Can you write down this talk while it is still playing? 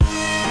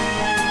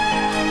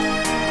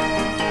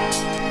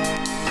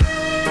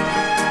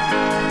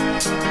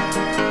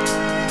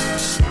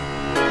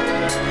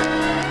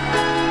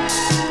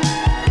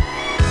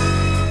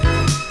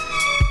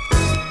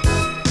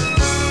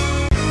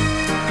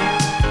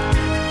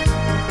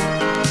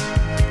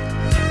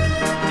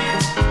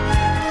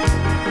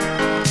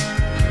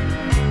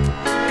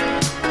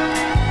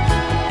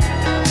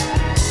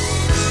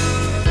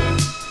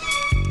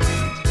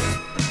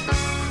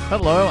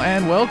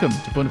and welcome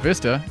to Buena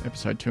Vista,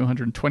 episode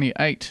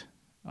 228.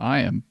 I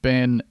am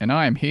Ben, and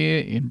I am here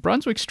in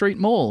Brunswick Street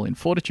Mall in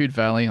Fortitude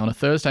Valley on a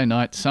Thursday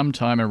night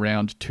sometime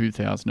around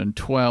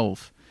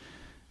 2012.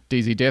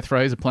 DZ Death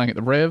Rays are playing at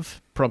the Rev,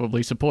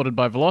 probably supported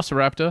by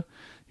Velociraptor.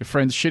 Your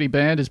friend's shitty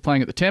band is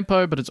playing at the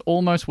Tempo, but it's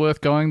almost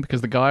worth going because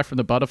the guy from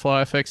the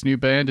Butterfly Effect's new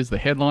band is the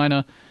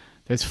headliner.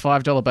 There's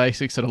 $5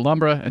 basics at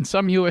Alumbra, and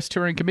some US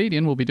touring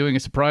comedian will be doing a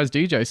surprise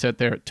DJ set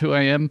there at 2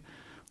 a.m.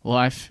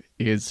 Life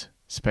is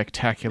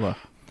spectacular.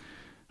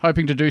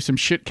 Hoping to do some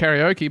shit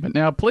karaoke, but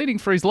now pleading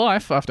for his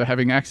life after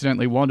having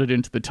accidentally wandered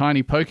into the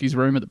tiny pokies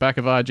room at the back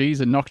of RG's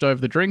and knocked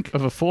over the drink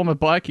of a former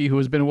bikie who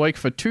has been awake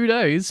for 2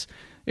 days.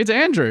 It's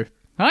Andrew.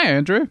 Hi,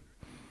 Andrew.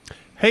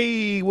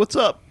 Hey, what's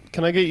up?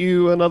 Can I get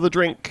you another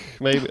drink?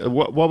 Maybe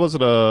what was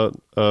it? A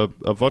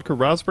vodka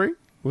raspberry?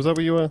 Was that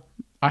what you were?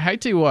 I hate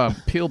to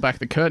peel back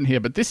the curtain here,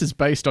 but this is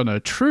based on a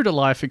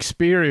true-to-life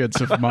experience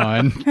of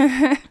mine.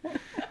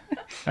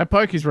 That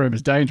pokies room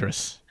is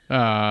dangerous.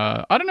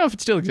 I don't know if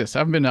it still exists. I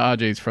haven't been to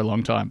RG's for a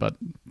long time, but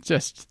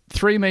just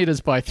 3 meters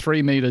by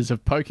 3 meters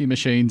of pokey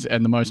machines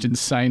and the most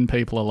insane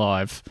people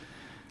alive.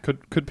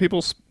 Could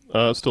people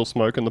still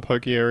smoke in the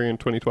pokey area in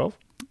 2012?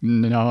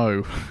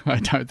 No, I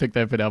don't think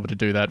they've been able to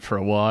do that for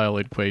a while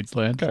in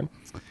Queensland. Okay.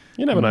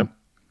 You never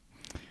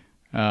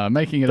know.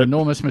 Making an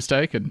enormous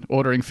mistake and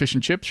ordering fish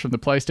and chips from the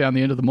place down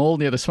the end of the mall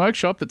near the smoke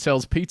shop that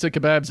sells pizza,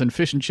 kebabs, and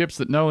fish and chips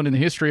that no one in the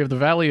history of the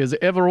valley has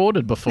ever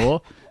ordered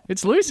before.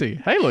 It's Lucy.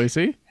 Hey,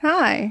 Lucy.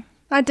 Hi.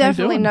 I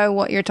definitely know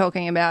what you're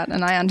talking about,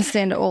 and I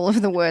understand all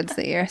of the words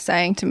that you're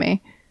saying to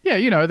me. Yeah,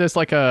 you know, there's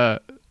like a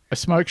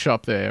smoke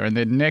shop there, and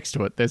then next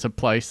to it, there's a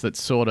place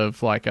that's sort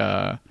of like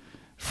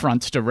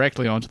fronts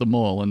directly onto the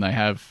mall, and they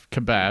have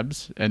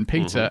kebabs and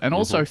pizza and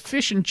also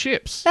fish and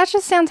chips. That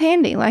just sounds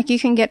handy. Like you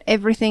can get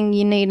everything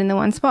you need in the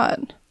one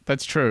spot.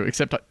 That's true,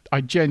 except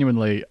I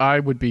genuinely,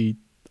 I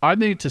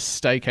need to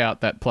stake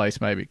out that place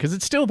maybe, because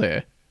it's still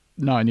there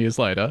 9 years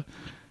later,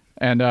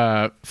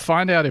 and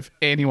find out if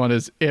anyone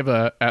has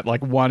ever at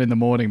like 1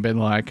 a.m. been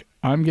like,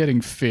 I'm getting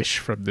fish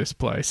from this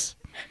place.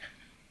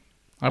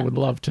 I would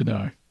love to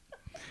know.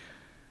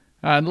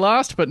 And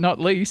last but not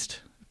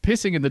least,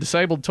 pissing in the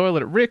disabled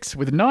toilet at Rick's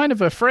with 9 of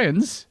her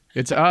friends,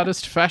 it's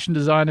artist, fashion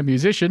designer,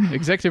 musician,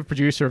 executive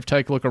producer of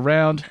Take a Look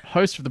Around,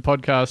 host of the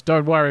podcast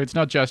Don't Worry, It's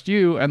Not Just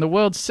You, and the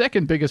world's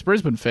second biggest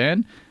Brisbane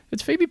fan,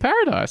 it's Phoebe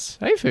Paradise.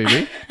 Hey,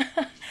 Phoebe.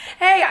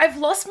 Hey, I've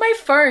lost my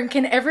phone.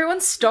 Can everyone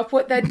stop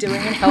what they're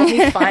doing and help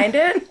me find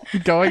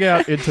it? Going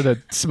out into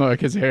the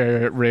smokers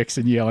area at Rick's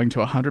and yelling to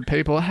 100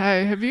 people,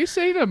 hey, have you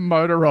seen a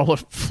Motorola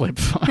flip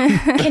phone?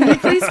 Can you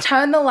please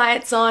turn the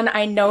lights on?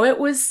 I know it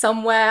was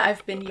somewhere.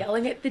 I've been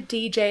yelling at the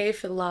DJ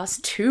for the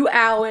last 2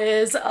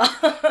 hours.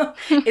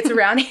 It's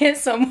around here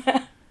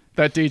somewhere.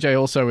 That DJ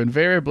also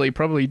invariably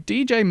probably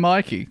DJ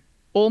Mikey.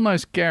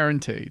 Almost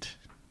guaranteed.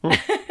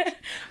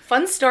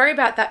 Fun story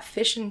about that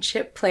fish and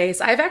chip place.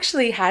 I've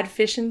actually had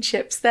fish and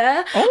chips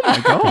there. Oh my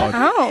God.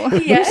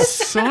 Oh. Yes.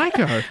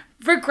 Psycho.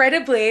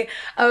 Regrettably.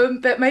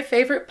 But my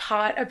favorite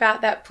part about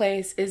that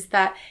place is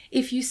that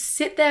if you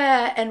sit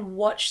there and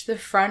watch the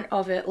front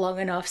of it long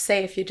enough,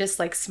 say if you're just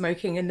like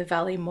smoking in the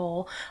Valley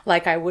Mall,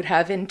 like I would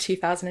have in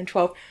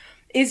 2012,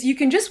 is you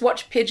can just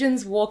watch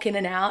pigeons walk in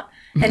and out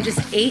and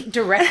just eat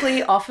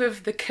directly off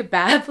of the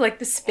kebab, like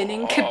the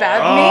spinning kebab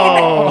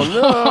meat. Oh,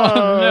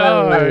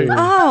 no.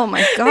 Oh,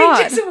 my They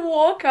God. just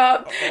walk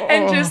up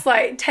and just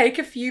like take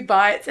a few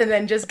bites and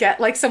then just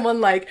get like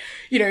someone like,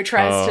 you know,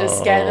 tries to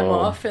scare them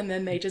off and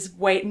then they just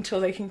wait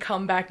until they can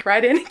come back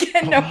right in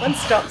again. No one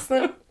stops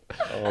them.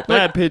 Oh,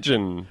 bad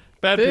pigeon.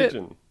 Bad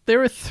pigeon.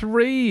 There are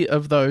 3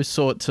 of those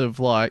sorts of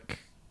like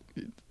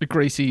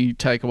greasy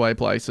takeaway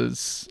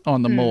places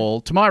on the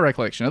mall, to my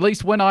recollection, at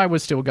least when I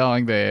was still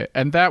going there,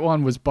 and that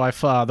one was by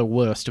far the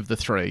worst of the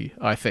 3,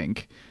 I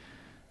think.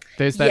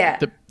 There's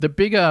that the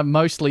bigger,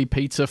 mostly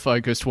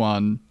pizza-focused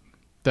one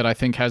that I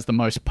think has the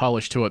most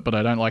polish to it, but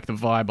I don't like the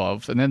vibe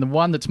of. And then the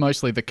one that's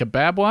mostly the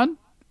kebab one,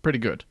 pretty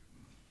good.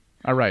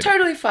 I rate it.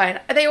 Totally fine.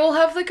 They all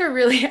have like a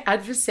really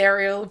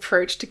adversarial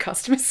approach to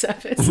customer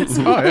service as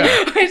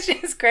well, which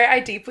is great. I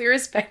deeply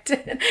respect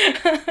it.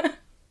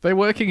 They're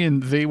working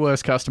in the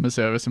worst customer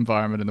service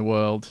environment in the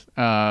world,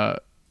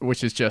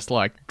 which is just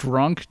like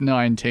drunk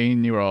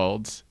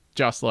 19-year-olds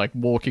just like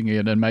walking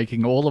in and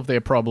making all of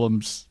their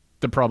problems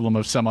the problem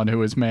of someone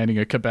who is manning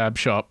a kebab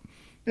shop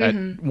at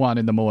 1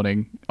 a.m.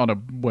 on a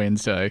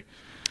Wednesday.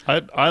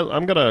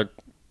 I'm gonna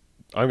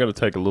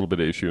take a little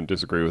bit of issue and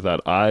disagree with that.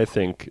 I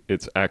think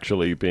it's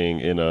actually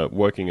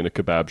working in a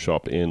kebab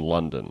shop in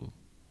London.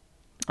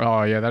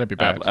 Oh, yeah, that'd be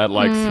bad. At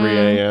like 3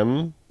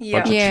 a.m.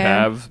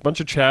 Yeah. Bunch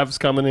of chavs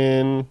coming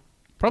in.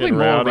 Probably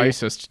more rowdy.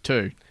 racist,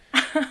 too.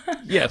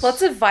 Yes.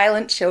 Lots of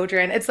violent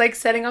children. It's like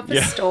setting up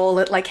a stall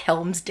at like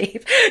Helm's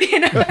Deep, you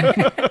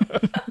know?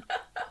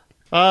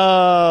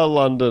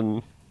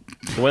 London.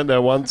 I went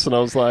there once and I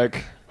was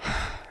like,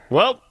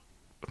 well,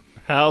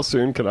 how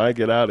soon can I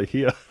get out of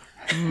here?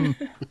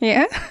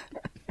 Yeah?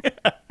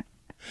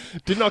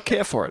 Did not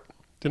care for it.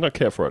 Did not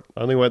care for it.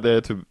 I only went there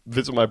to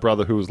visit my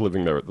brother who was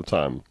living there at the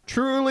time.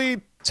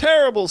 Truly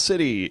terrible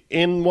city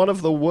in one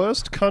of the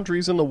worst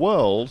countries in the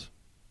world,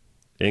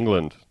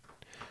 England.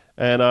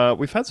 And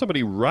we've had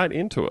somebody write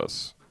into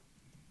us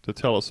to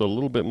tell us a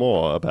little bit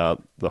more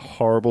about the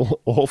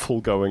horrible,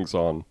 awful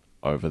goings-on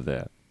over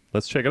there.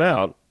 Let's check it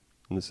out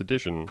in this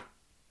edition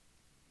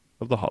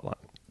of The Hotline.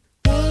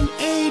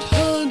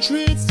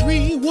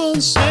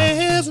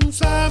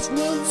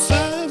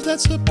 1-800-317-515.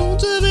 That's the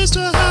Punta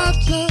Vista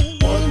Hotline.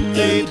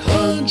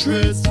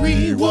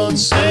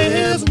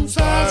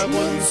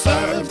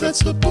 1-800-317-515. That's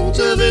the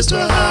Punta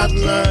Vista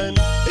Hotline.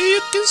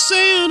 You can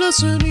send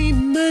us an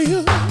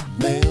email.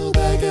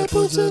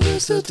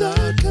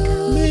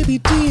 mailbag@puntavista.com. Maybe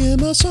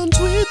DM us on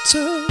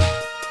Twitter.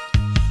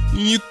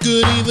 You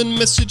could even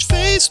message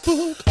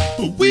Facebook,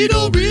 but we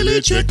don't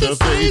really check the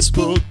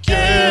Facebook.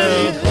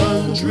 Yeah,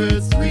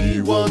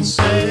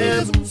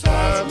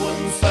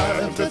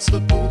 1-800-317-515. That's the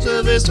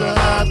Punta Vista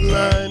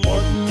Hotline.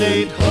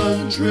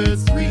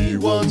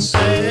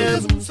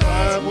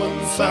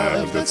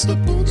 1-800-317-515. That's the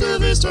Punta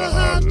Vista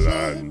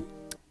Hotline.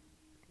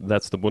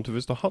 That's the Bunta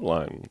Vista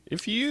Hotline.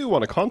 If you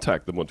want to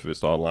contact the Bunta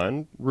Vista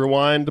Hotline,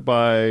 rewind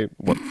by,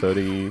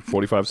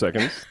 45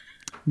 seconds?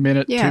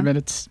 Minute, Yeah. 2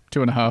 minutes,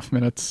 2.5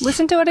 minutes.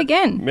 Listen to it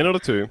again. Minute or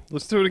two.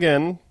 Let's do it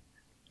again.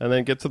 And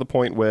then get to the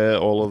point where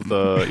all of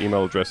the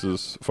email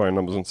addresses, phone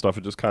numbers and stuff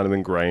are just kind of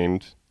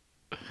ingrained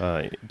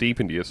deep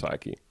into your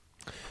psyche.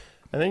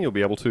 And then you'll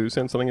be able to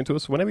send something into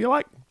us whenever you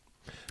like.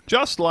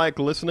 Just like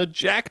listener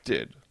Jack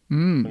did.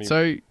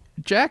 So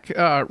Jack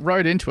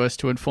wrote into us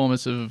to inform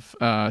us of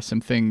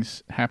some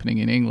things happening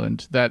in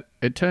England that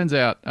it turns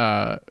out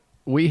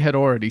we had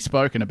already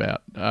spoken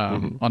about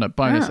on a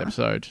bonus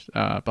episode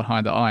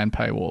behind the iron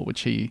paywall,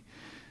 which he,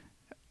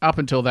 up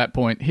until that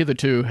point,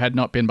 hitherto had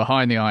not been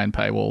behind the iron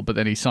paywall, but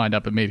then he signed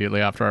up immediately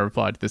after I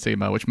replied to this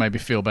email, which made me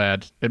feel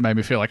bad. It made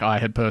me feel like I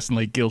had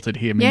personally guilted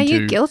him Yeah,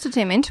 into... you guilted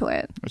him into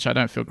it. which I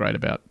don't feel great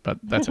about, but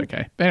that's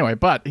okay. Anyway,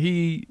 but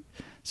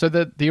so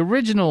the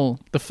original,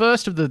 the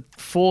first of the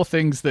 4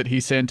 things that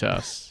he sent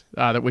us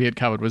that we had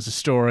covered was a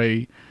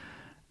story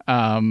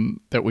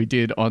that we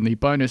did on the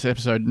bonus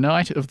episode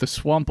Night of the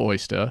Swamp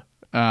Oyster,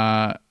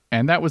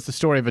 and that was the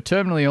story of a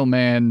terminally ill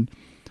man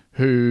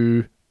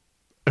who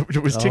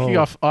was ticking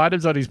off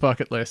items on his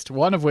bucket list,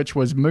 one of which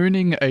was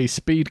mooning a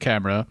speed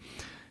camera.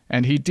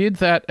 And he did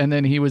that, and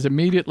then he was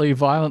immediately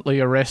violently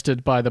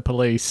arrested by the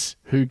police,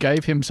 who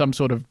gave him some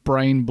sort of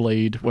brain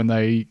bleed when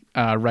they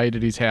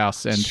raided his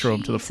house and threw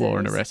him to the floor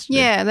and arrested him.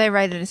 Yeah, they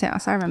raided his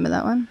house. I remember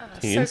that one.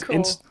 He So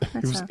cool. he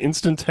was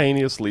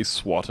instantaneously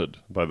swatted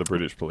by the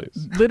British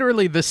police.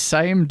 Literally the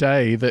same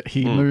day that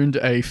he mooned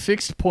a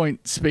fixed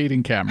point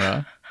speeding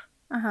camera.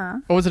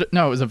 Or was it?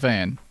 No, it was a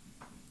van.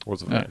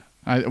 Was it that?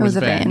 It was a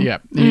a van. van. Yeah,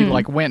 he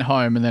went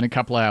home, and then a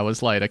couple of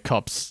hours later,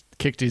 cops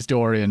kicked his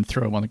door in,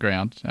 threw him on the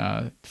ground.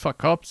 Fuck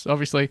cops,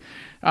 obviously.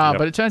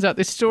 But it turns out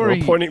this They were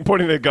story.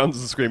 pointing their guns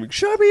and screaming,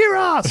 "Show me your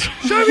ass!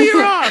 Show me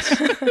your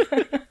ass!"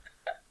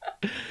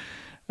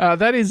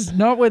 That is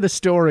not where the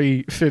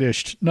story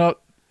finished.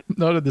 Not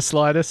in the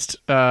slightest.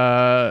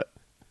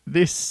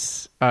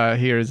 This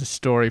here is a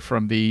story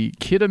from the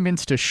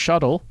Kidderminster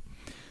Shuttle.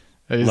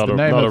 It is Not the a-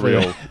 name not a of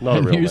real- not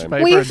a real name.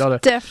 newspaper. We've not a-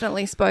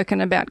 definitely spoken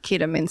about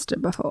Kidderminster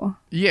before.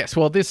 Yes,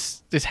 well,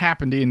 this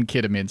happened in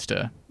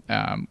Kidderminster,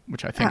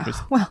 which I think was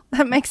Well,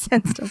 that makes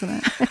sense, doesn't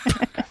it?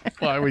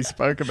 why we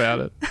spoke about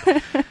it.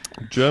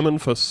 German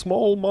for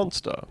small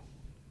monster.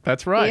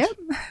 That's right.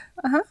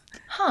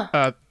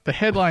 Yep. The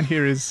headline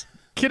here is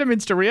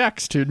Kidderminster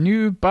reacts to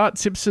new Bart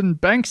Simpson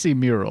Banksy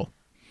mural.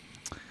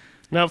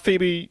 Now,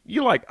 Phoebe,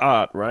 you like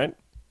art, right?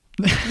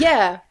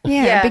 Yeah.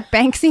 Yeah, big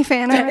Banksy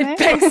fan over there.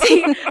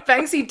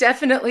 Banksy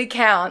definitely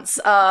counts.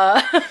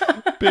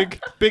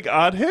 Big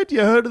art head.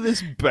 You heard of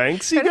this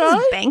Banksy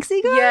guy?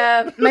 Banksy guy?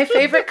 Yeah, my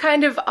favorite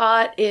kind of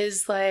art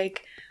is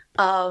like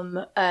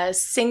a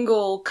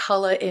single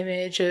color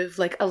image of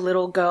like a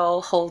little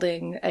girl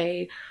holding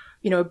a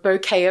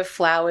bouquet of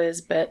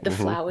flowers, but the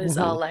flowers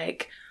are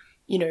like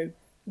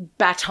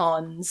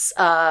batons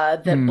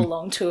that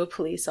belong to a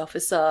police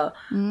officer,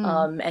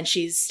 and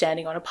she's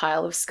standing on a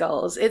pile of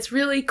skulls. It's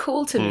really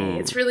cool to me.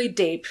 It's really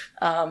deep.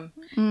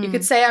 You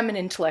could say I'm an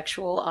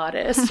intellectual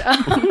artist.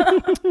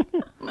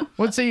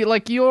 Well, see,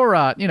 like your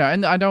art,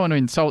 and I don't want to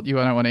insult you,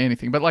 I don't want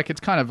anything, but like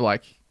it's kind of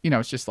like,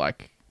 it's just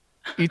like,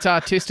 it's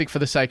artistic for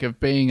the sake of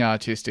being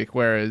artistic,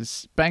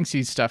 whereas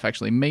Banksy's stuff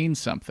actually means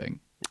something.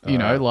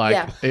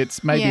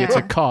 It's maybe it's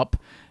a cop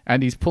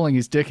and he's pulling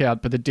his dick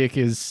out, but the dick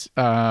is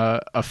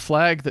a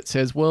flag that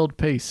says world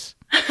peace.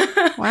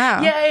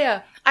 Wow.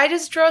 Yeah. I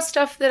just draw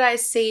stuff that I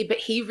see, but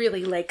he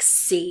really like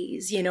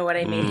sees, you know what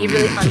I mean? He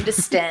really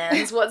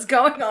understands what's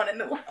going on in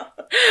the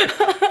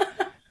world.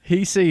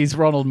 He sees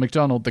Ronald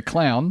McDonald, the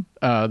clown,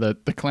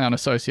 the clown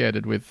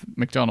associated with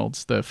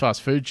McDonald's, the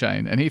fast food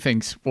chain, and he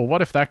thinks, well,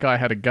 what if that guy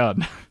had a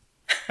gun?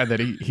 And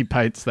then he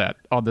paints that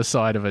on the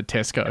side of a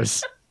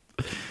Tesco's.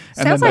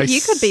 And Sounds then like they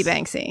you could be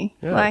Banksy.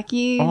 Yeah. Like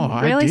you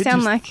I really did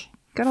sound just like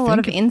got a lot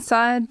of think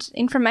inside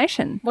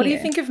information. What do you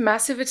here. think of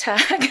Massive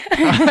Attack?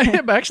 I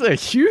am actually a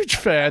huge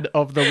fan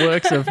of the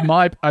works of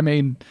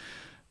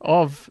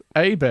of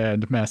a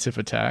band, Massive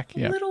Attack.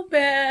 Yeah. Little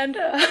band.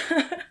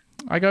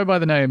 I go by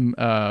the name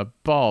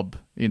Bob,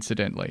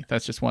 incidentally.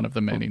 That's just one of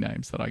the many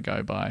names that I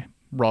go by.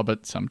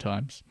 Robert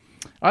sometimes.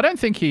 I don't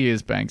think he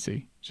is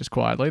Banksy, just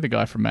quietly, the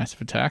guy from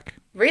Massive Attack.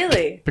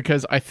 Really?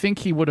 Because I think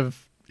he would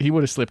have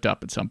slipped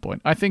up at some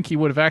point. I think he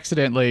would have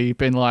accidentally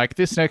been like,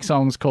 this next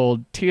song's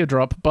called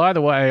Teardrop. By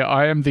the way,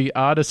 I am the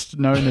artist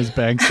known as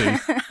Banksy.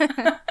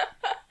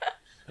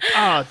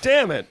 Ah,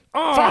 damn it.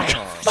 Oh,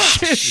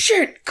 Fuck,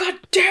 shit, god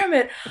damn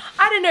it.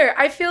 I don't know.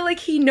 I feel like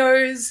he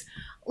knows,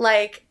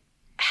 like,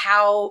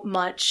 how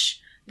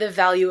much the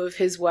value of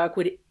his work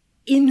would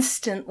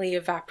instantly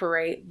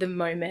evaporate the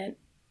moment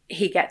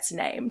he gets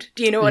named.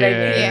 Do you know what I mean?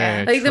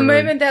 Yeah, Like, the true.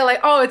 moment they're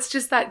like, oh, it's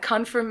just that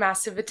cunt from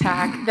Massive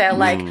Attack, they're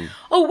like,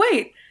 oh,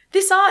 wait,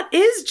 this art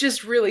is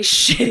just really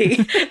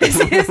shitty. This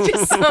is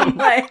just some,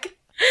 like,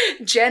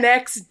 Gen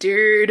X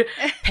dude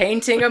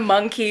painting a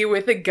monkey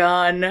with a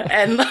gun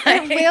and,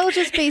 like... It will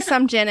just be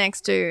some Gen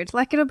X dude.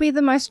 Like, it'll be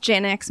the most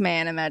Gen X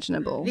man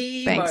imaginable.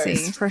 The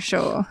Banksy, most. for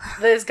sure.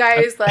 This guy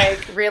is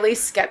like really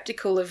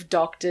skeptical of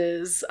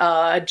doctors,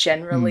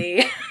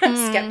 generally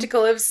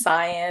skeptical of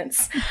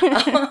science.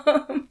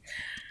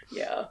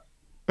 Yeah.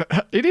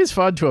 It is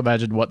fun to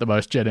imagine what the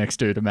most Gen X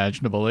dude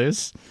imaginable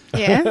is.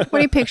 Yeah? What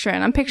are you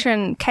picturing? I'm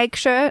picturing cake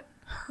shirt.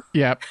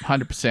 Yeah,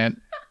 100%.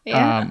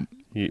 Yeah.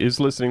 He is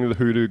listening to the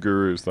Hoodoo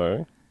Gurus,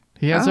 though.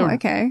 He has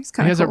Okay. It's He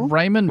kind of has cool. a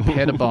Raymond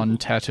Pettibon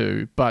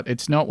tattoo, but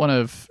it's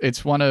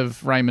one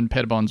of Raymond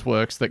Pettibon's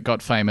works that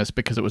got famous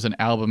because it was an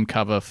album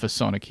cover for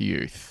Sonic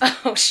Youth.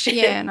 Oh shit.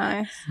 Yeah,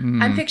 nice.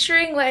 I'm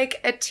picturing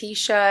like a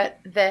t-shirt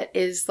that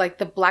is like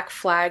the Black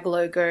Flag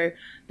logo,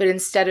 but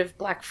instead of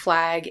Black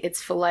Flag,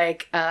 it's for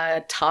like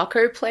a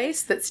taco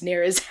place that's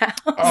near his house.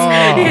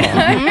 Oh, You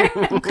know?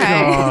 Okay.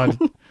 God.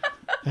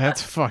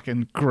 That's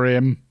fucking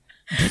grim.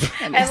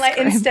 And like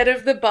instead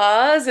of the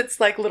bars, it's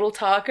like little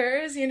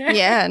tacos, you know?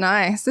 Yeah,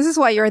 nice. This is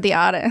why you're the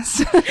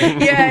artist.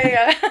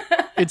 Yeah.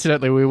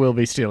 Incidentally, we will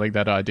be stealing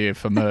that idea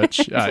for merch.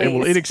 It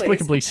will Please,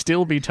 inexplicably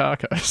still be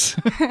tacos.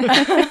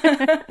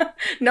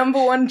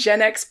 Number one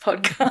Gen X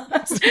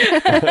podcast.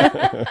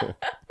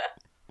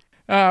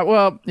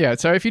 Well, yeah,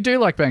 so if you do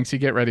like Banksy,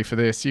 get ready for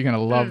this. You're going to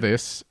love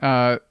this.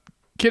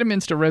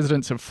 Kidderminster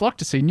residents have flocked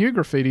to see new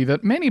graffiti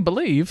that many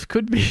believe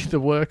could be the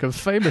work of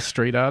famous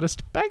street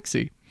artist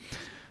Banksy.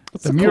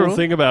 That's the cool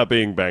thing about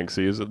being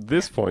Banksy is at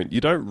this point, you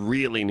don't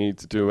really need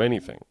to do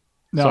anything.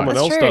 No. Someone That's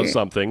else true. does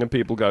something and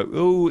people go,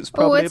 ooh, it's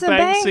probably it's a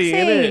Banksy,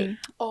 innit?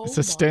 Oh It's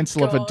a my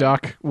stencil of a God.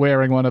 duck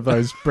wearing one of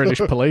those British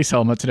police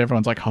helmets, and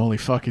everyone's like, holy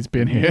fuck, he's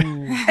been here.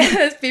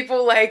 There's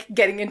people like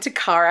getting into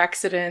car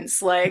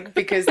accidents, like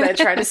because they're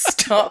trying to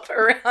stop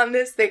around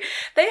this thing.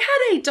 They had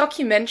a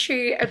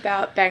documentary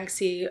about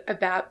Banksy,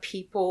 about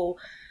people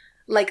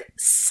like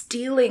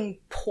stealing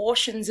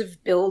portions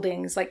of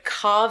buildings, like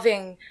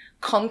carving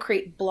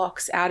concrete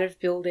blocks out of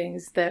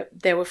buildings that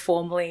there were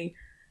formerly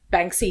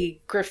Banksy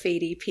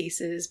graffiti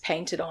pieces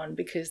painted on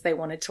because they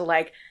wanted to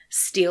like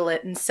steal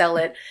it and sell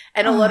it.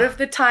 And a lot of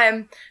the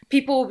time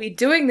people will be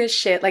doing this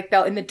shit, like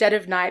they'll in the dead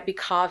of night be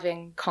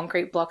carving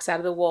concrete blocks out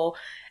of the wall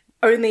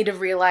only to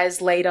realize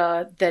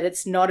later that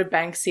it's not a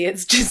Banksy,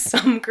 it's just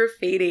some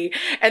graffiti,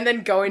 and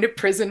then going to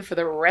prison for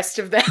the rest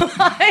of their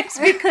lives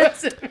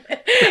because of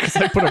it. Because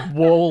they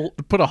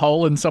put a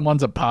hole in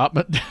someone's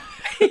apartment.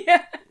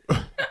 Yeah.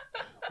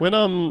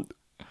 When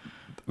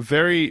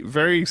very,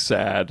 very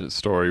sad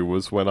story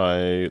was when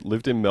I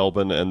lived in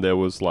Melbourne and there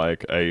was like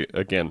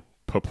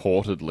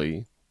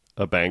purportedly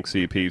a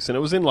Banksy piece, and it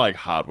was in like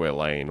Hardware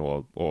Lane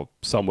or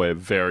somewhere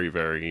very,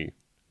 very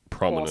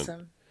prominent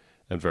Awesome.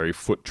 and very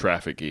foot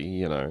trafficky,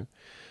 you know.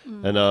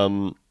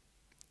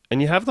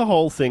 And you have the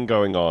whole thing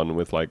going on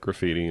with like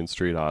graffiti and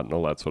street art and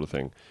all that sort of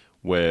thing,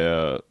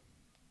 where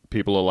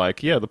people are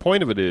like, yeah, the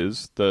point of it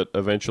is that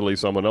eventually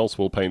someone else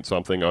will paint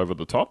something over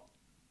the top,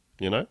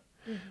 you know?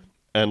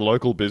 And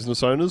local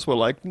business owners were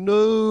like,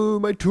 no,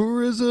 my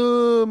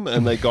tourism.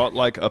 And they got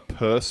like a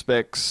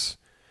Perspex.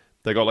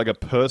 They got like a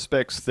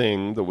Perspex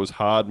thing that was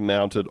hard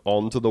mounted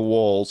onto the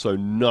wall so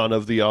none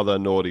of the other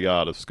naughty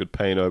artists could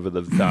paint over the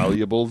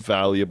valuable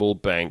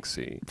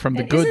Banksy. From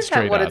the And good isn't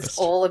street that what artist. it's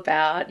all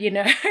about, you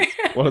know?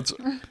 Well,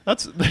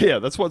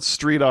 that's what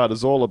street art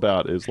is all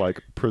about, is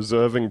like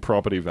preserving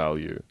property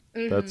value.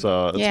 That's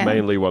Yeah.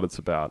 mainly what it's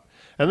about.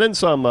 And then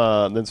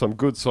some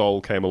good soul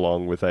came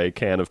along with a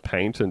can of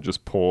paint and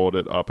just poured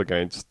it up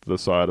against the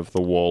side of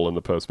the wall in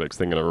the Perspex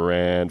thing, and it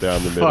ran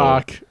down the middle.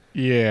 Fuck.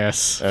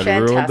 Yes. And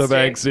ruined the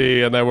Fantastic.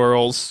 Banksy, and they were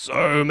all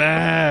so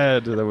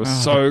mad. They were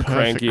so the perfect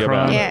cranky crime.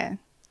 about it. Yeah.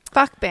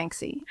 Fuck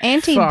Banksy.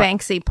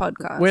 Anti-Banksy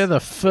podcast. We're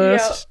the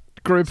first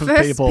group of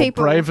First people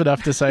brave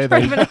enough to say they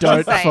brave enough to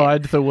don't say it.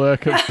 find the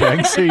work of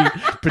Banksy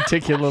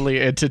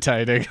particularly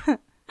entertaining.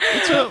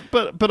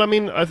 But I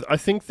mean, I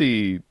think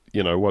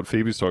what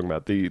Phoebe's talking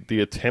about, the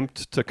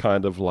attempt to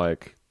kind of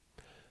like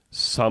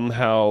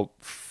somehow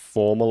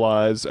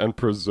formalize and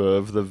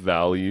preserve the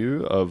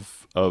value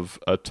of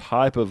a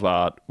type of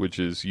art which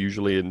is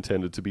usually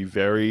intended to be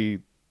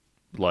very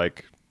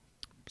like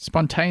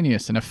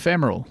spontaneous and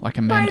ephemeral, like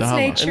a By its mandala.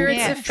 nature, it's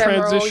Yeah.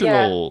 ephemeral.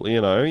 Transitional,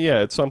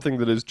 it's something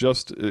that is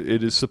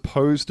it is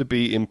supposed to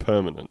be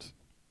impermanent,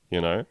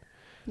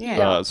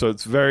 Yeah. So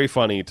it's very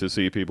funny to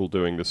see people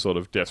doing this sort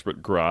of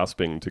desperate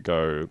grasping to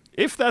go,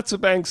 if that's a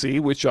Banksy,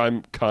 which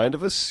I'm kind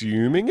of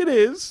assuming it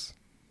is,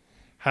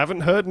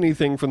 haven't heard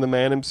anything from the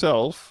man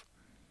himself,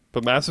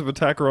 but Massive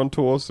Attack are on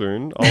tour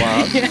soon. I'll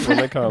ask when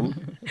they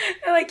come.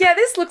 They're like, yeah,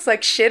 this looks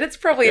like shit. It's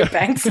probably a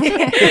Banksy.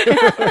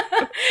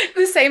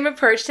 The same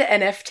approach to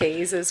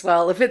NFTs as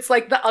well. If it's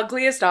like the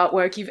ugliest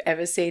artwork you've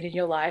ever seen in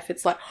your life,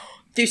 it's like,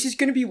 this is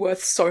going to be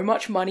worth so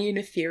much money in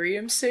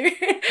Ethereum soon.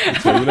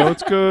 So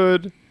it's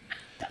good.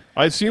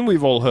 I assume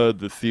we've all heard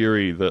the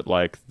theory that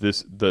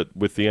that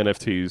with the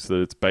NFTs that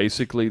it's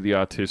basically the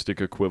artistic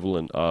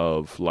equivalent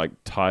of like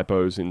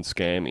typos in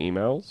scam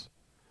emails.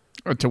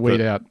 Or to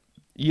weed out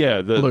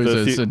Yeah,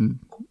 losers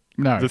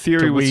the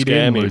theory to with weed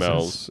scam in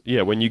emails.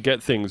 Yeah, when you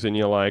get things and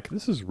you're like,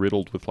 this is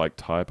riddled with like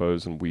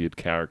typos and weird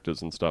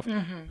characters and stuff.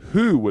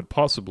 Who would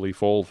possibly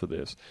fall for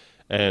this?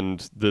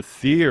 And the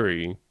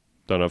theory,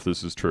 don't know if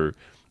this is true,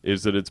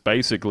 is that it's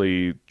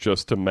basically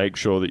just to make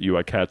sure that you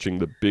are catching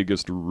the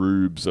biggest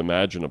rubes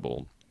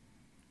imaginable.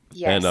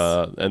 Yes.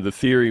 And the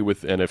theory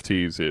with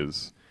NFTs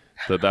is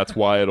that that's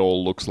why it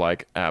all looks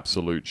like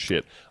absolute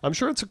shit. I'm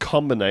sure it's a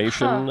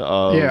combination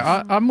of...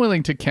 Yeah, I'm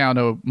willing to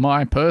counter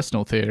my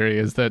personal theory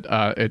is that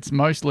it's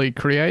mostly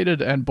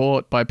created and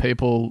bought by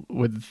people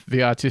with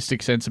the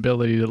artistic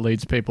sensibility that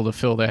leads people to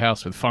fill their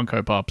house with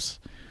Funko Pops.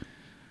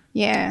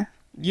 Yeah.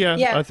 Yeah.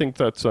 I think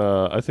that's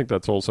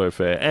also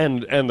fair.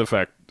 And the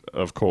fact,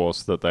 of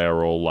course, that they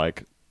are all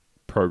like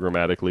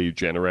programmatically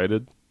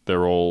generated.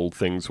 They're all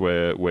things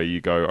where you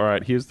go, all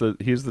right, here's the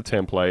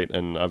template,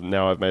 and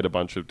I've made a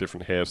bunch of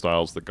different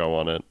hairstyles that go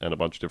on it, and a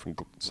bunch of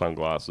different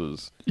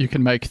sunglasses, You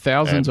can make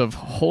thousands of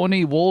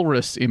horny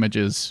walrus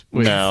images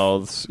with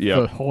mouths,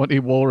 the horny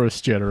walrus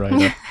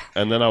generator.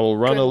 and then I will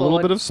run Good a little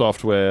Lord. bit of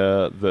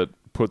software that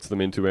puts them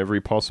into every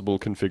possible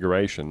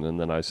configuration, and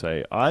then I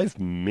say, I've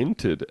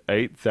minted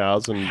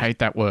 8,000 Hate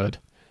that word.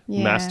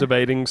 Yeah.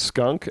 masturbating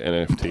skunk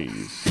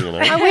NFTs.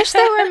 I wish they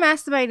were a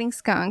masturbating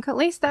skunk. At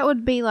least that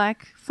would be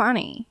like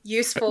funny.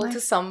 Useful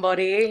to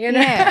somebody, you know?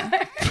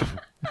 Yeah.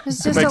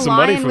 It's just make a some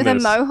money lion from with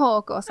this. a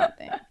mohawk or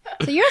something.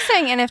 So you're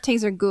saying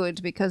NFTs are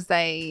good because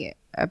they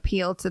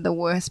appeal to the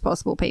worst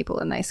possible people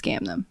and they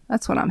scam them.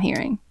 That's what I'm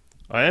hearing.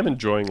 I am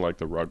enjoying like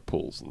the rug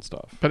pulls and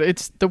stuff. But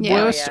it's the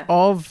Yeah. worst Yeah.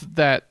 of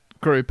that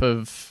group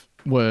of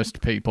worst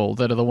people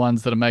that are the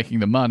ones that are making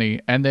the money,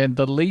 and then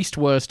the least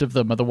worst of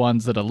them are the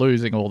ones that are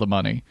losing all the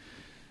money.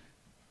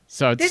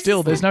 So it's This still,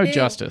 is there's the no thing.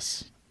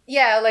 justice.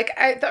 Yeah, like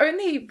the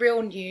only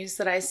real news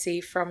that I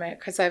see from it,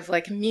 because I've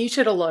like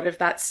muted a lot of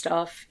that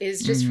stuff,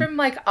 is just from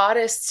like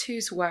artists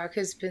whose work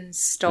has been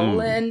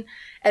stolen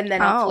and then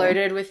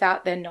uploaded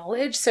without their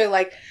knowledge. So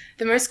like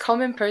the most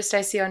common post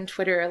I see on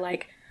Twitter are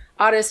like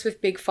artists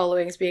with big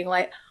followings being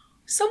like,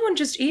 someone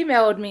just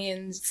emailed me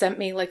and sent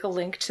me like a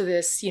link to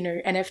this,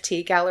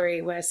 NFT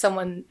gallery where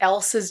someone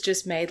else has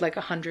just made like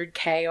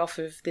 100K off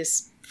of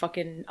this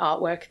fucking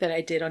artwork that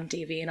I did on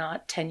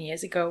DeviantArt 10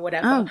 years ago,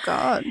 whatever. Oh,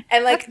 God.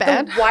 And like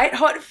That's the bad. white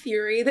hot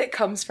fury that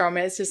comes from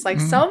it is just like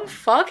some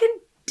fucking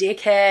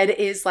dickhead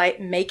is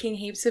like making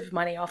heaps of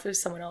money off of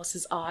someone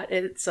else's art.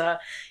 It's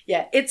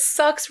it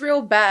sucks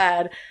real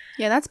bad.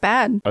 Yeah, that's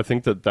bad. I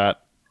think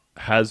that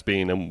has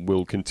been and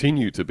will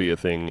continue to be a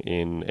thing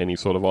in any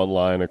sort of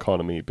online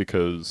economy,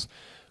 because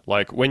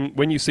like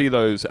when you see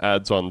those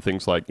ads on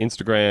things like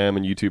Instagram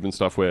and YouTube and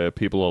stuff where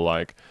people are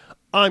like,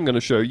 I'm going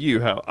to show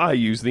you how I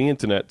use the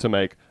internet to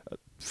make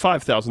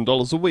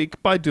 $5,000 a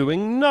week by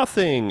doing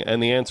nothing.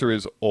 And the answer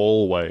is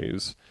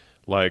always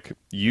like,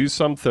 use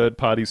some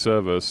third-party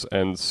service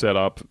and set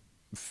up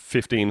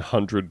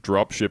 1,500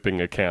 drop shipping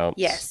accounts.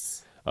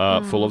 Yes.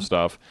 Full of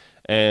stuff.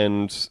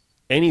 And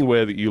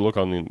anywhere that you look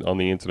on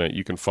the internet,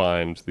 you can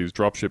find these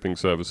drop shipping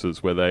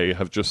services where they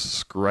have just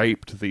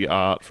scraped the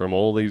art from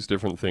all these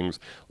different things.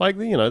 Like,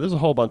 there's a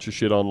whole bunch of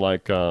shit on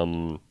like,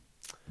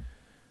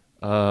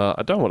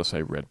 I don't want to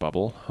say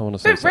Redbubble. I want to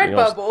say But something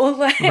else. Redbubble,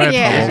 like,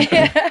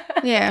 Yeah.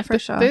 Yeah, for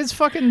sure. There's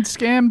fucking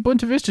scam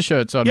Bunta Vista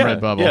shirts on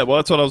Redbubble. Yeah, well,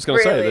 that's what I was going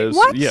to say. Really? There's,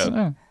 What?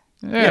 Yeah.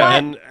 Yeah.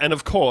 And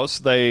of course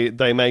they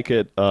make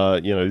it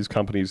these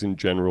companies in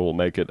general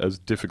make it as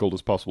difficult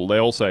as possible. They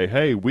all say,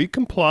 "Hey, we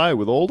comply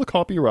with all the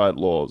copyright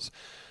laws."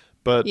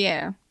 But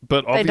Yeah.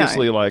 but They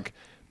obviously don't. like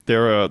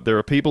there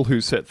are people who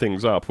set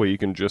things up where you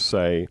can just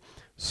say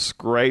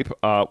scrape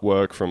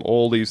artwork from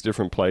all these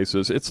different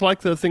places. It's like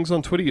the things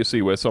on Twitter you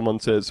see where someone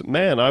says,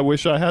 "Man, I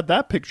wish I had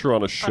that picture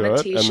on a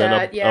shirt." And then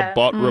t-shirt, yeah. a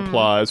bot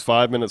replies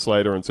 5 minutes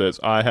later and says,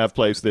 "I have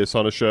placed this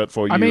on a shirt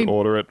for you. mean-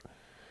 Order it."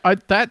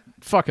 That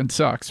fucking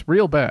sucks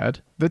real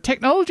bad. The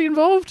technology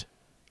involved,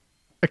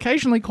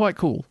 occasionally quite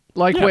cool.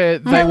 Like where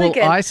they I will like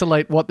it.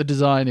 isolate what the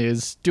design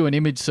is, do an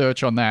image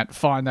search on that,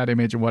 find that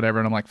image and whatever,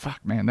 and I'm like, fuck,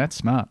 man, that's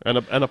smart. And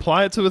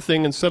apply it to the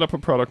thing and set up a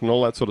product and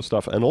all that sort of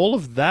stuff. And all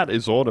of that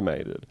is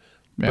automated.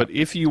 Yeah. But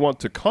if you want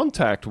to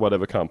contact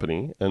whatever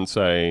company and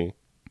say,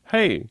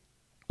 "Hey,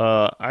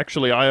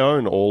 Actually, I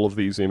own all of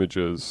these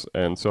images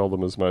and sell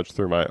them as merch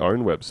through my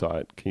own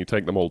website. Can you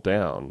take them all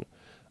down?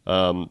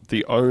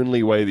 The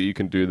only way that you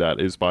can do that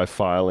is by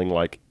filing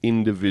like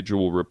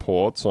individual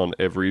reports on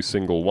every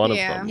single one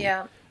Yeah. of them.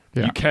 Yeah.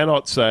 Yeah. You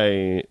cannot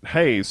say,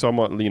 hey,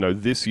 someone,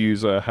 this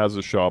user has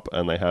a shop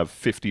and they have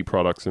 50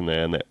 products in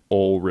there and they're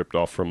all ripped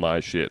off from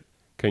my shit.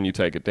 Can you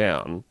take it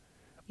down?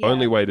 Yeah.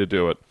 Only way to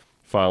do it,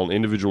 file an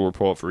individual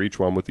report for each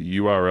one with the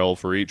URL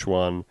for each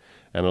one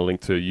and a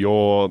link to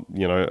your,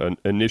 an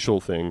initial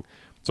thing.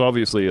 So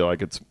obviously,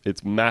 like,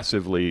 it's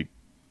massively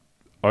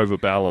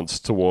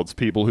overbalanced towards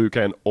people who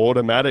can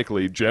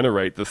automatically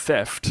generate the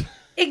theft.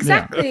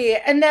 Exactly.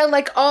 And they're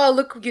like, oh,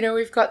 look,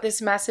 we've got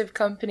this massive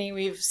company.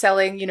 We're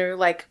selling,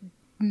 like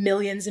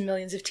millions and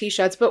millions of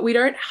t-shirts, but we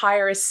don't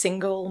hire a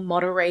single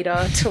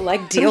moderator to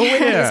like deal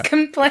with Yeah. these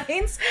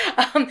complaints.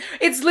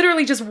 It's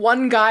literally just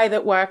one guy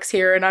that works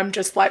here and I'm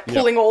just like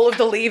pulling all of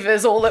the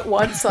levers all at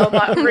once. So I'm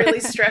like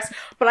really stressed,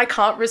 but I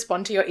can't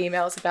respond to your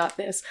emails about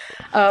this.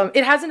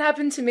 It hasn't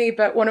happened to me,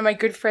 but one of my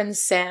good friends,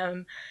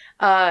 Sam,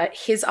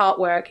 his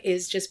artwork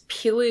is just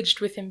pillaged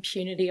with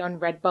impunity on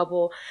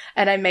Redbubble.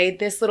 And I made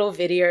this little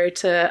video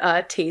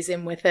to tease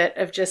him with it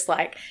of just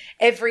like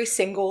every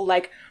single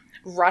like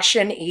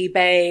Russian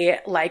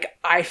eBay like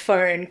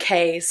iPhone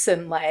case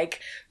and like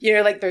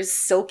like those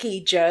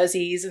silky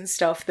jerseys and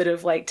stuff that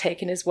have like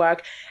taken his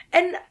work.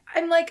 And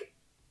I'm like,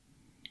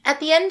 at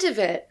the end of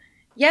it,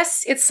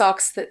 yes, it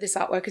sucks that this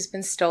artwork has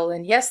been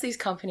stolen. Yes, these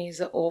companies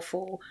are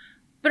awful,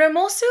 but I'm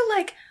also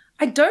like,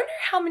 I don't know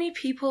how many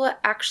people are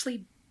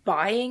actually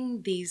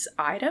buying these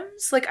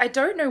items. Like, I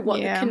don't know what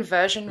Yeah. the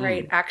conversion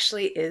rate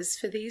actually is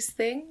for these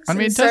things. I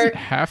mean, And it doesn't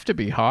have to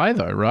be high,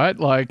 though, right?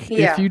 Like,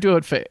 Yeah. if you do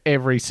it for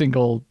every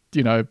single,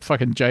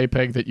 fucking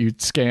JPEG that you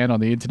scan on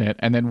the internet,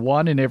 and then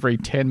 1 in every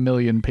 10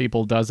 million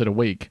people does it a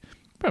week,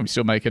 probably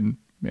still making,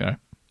 a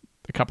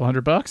couple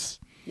 $100.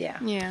 yeah.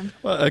 Yeah.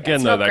 Well, again,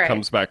 It's though, not that great.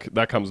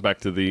 comes back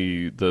to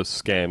the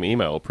scam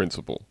email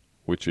principle,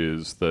 which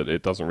is that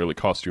it doesn't really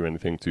cost you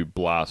anything to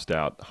blast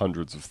out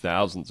hundreds of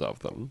thousands of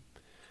them.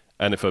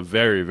 And if a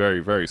very, very,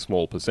 very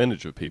small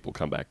percentage of people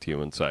come back to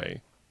you and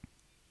say,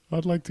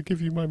 I'd like to give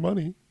you my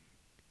money,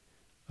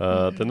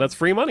 then that's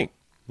free money,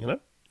 It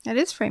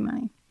is free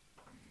money.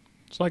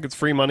 It's like it's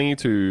free money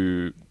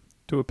to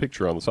do a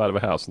picture on the side of a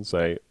house and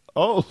say,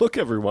 oh, look,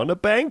 everyone, a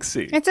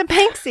Banksy. It's a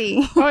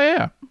Banksy. Oh,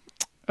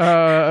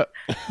 yeah.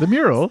 The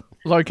mural,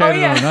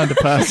 located yeah. on an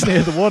underpass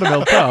near the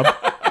Watermill pub.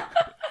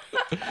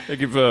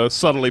 Thank you for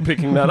subtly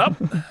picking that up.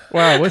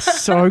 Wow, we're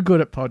so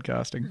good at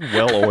podcasting.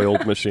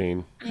 Well-oiled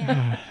machine.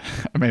 I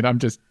mean,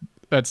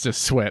 that's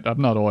just sweat.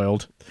 I'm not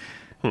oiled.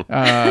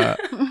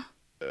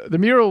 The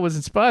mural was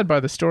inspired by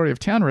the story of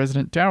town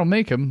resident Daryl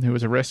Meekham, who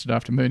was arrested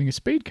after mooning a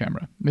speed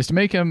camera. Mr.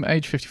 Meekham,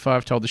 age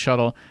 55, told the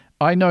Shuttle,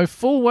 I know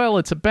full well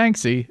it's a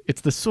Banksy.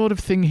 It's the sort of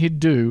thing he'd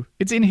do.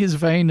 It's in his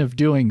vein of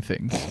doing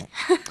things.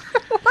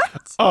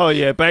 Oh,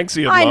 yeah,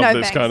 Banksy I would know love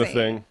this Banksy. kind of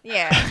thing.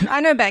 Yeah,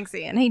 I know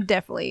Banksy, and he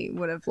definitely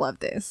would have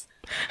loved this.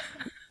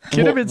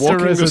 Kidderminster Walking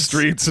the residents-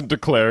 streets and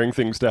declaring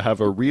things to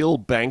have a real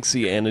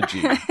Banksy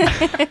energy.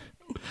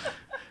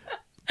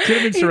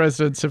 Kidderminster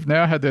residents have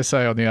now had their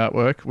say on the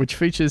artwork, which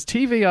features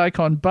TV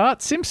icon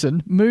Bart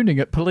Simpson mooning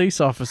at police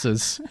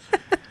officers.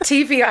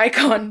 TV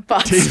icon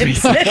Bart TV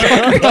Simpson.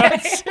 icon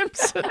Bart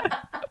Simpson.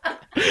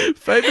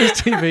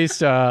 Famous TV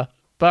star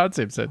Bart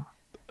Simpson.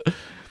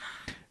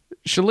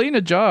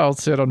 Shalina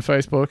Giles said on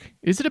Facebook,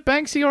 is it a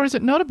Banksy or is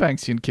it not a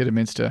Banksy in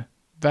Kidderminster?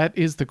 That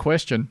is the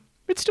question.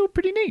 It's still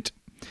pretty neat.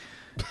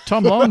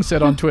 Tom Long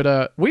said on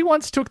Twitter, we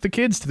once took the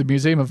kids to the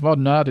Museum of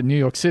Modern Art in New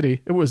York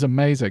City. It was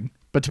amazing.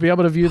 But to be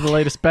able to view the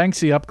latest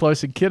Banksy up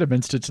close in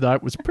Kidderminster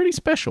tonight was pretty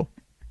special.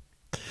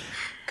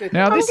 Good.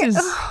 Now, this Okay.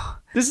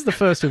 is the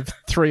first of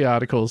 3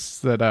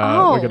 articles that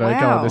Oh, we're going to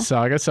go wow. on this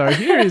saga. So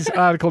here is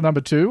article number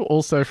 2,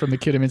 also from the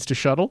Kidderminster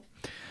Shuttle.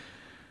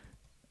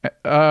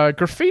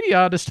 Graffiti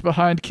artist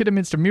behind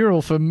Kidderminster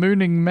mural for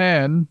mooning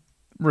man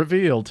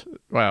revealed.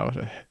 Wow,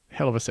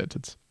 hell of a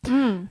sentence.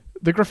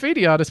 The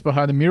graffiti artist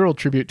behind the mural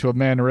tribute to a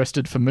man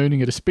arrested for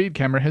mooning at a speed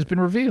camera has been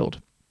revealed.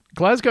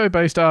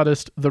 Glasgow-based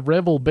artist The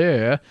Rebel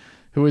Bear,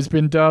 who has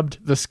been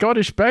dubbed the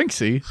Scottish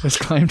Banksy, has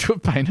claimed to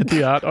have painted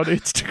the art on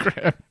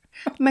Instagram.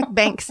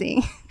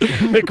 McBanksy.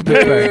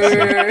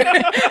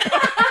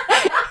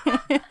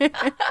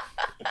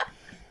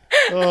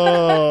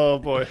 Oh,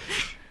 boy.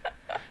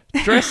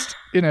 Dressed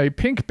in a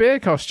pink bear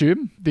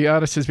costume, the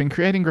artist has been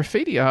creating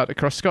graffiti art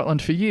across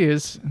Scotland for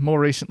years, more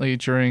recently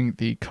during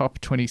the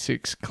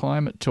COP26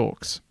 climate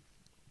talks.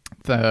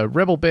 The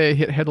Rebel Bear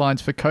hit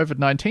headlines for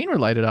COVID-19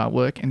 related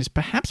artwork and is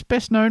perhaps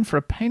best known for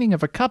a painting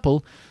of a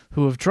couple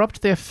who have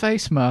dropped their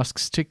face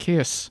masks to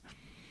kiss.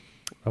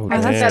 Oh,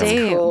 that's damn. That's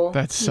deep. cool.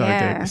 That's so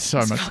Yeah. deep. There's so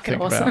much to fucking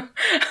think awesome.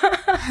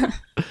 about.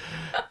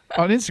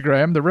 On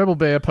Instagram, the Rebel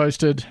Bear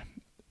posted,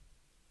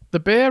 the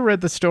bear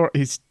read the story.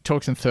 He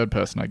talks in third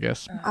person, I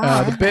guess.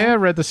 The bear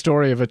read the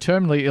story of a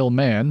terminally ill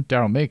man,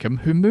 Daryl Meekham,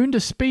 who mooned a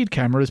speed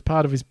camera as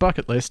part of his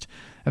bucket list,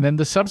 and then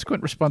the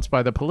subsequent response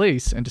by the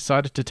police, and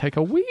decided to take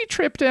a wee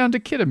trip down to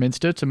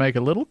Kidderminster to make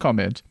a little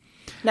comment.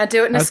 Now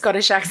do it in a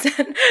Scottish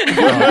accent.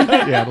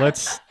 Yeah,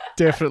 let's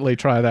definitely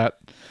try that.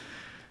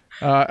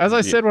 As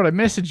I said when I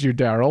messaged you,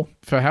 Daryl,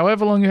 for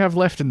however long you have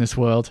left in this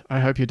world, I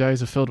hope your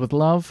days are filled with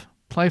love,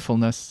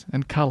 playfulness,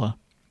 and colour.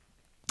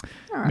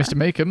 Mr.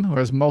 Meekum, who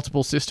has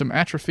multiple system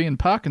atrophy and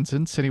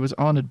Parkinson's, said he was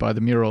honoured by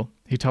the mural.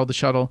 He told the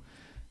shuttle,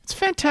 "It's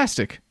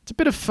fantastic. It's a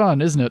bit of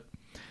fun, isn't it?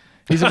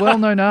 He's a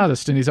well-known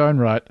artist in his own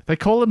right. They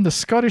call him the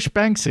Scottish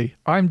Banksy.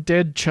 I'm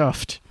dead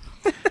chuffed."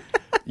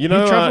 You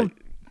know, travelled-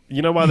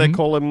 you know why they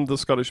call him the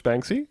Scottish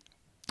Banksy?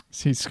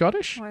 Is he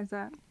Scottish? Why is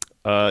that?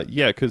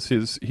 Yeah, because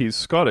he's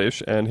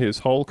Scottish and his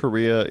whole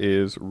career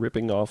is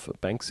ripping off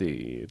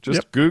Banksy.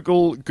 Just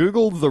Google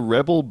the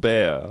Rebel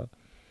Bear.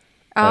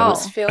 Oh,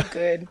 Just feel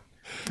good.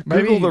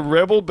 Google the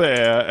Rebel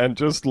Bear and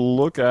just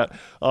look at...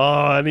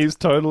 Oh, and he's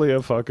totally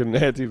a fucking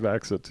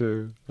anti-vaxxer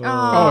too.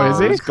 Oh, is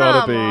he? He's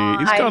gotta be. Come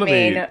He's I gotta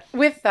mean, be.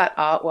 with that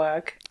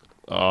artwork.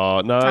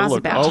 Oh no! I was look,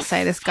 about to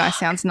say this guy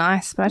sounds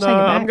nice, but I take No,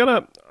 it back.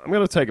 I'm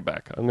gonna take it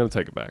back. I'm gonna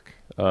take it back.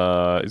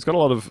 He's got a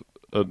lot of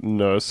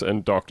nurse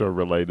and doctor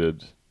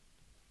related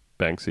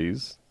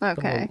Banksies.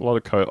 Okay. A lot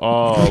of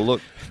Oh,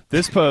 look,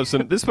 this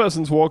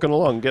person's walking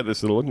along. Get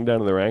this? They're looking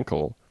down at their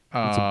ankle.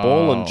 It's a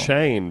ball and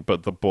chain,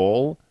 but the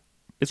ball,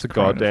 it's a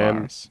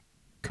goddamn Coronavirus.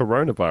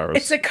 coronavirus.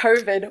 It's a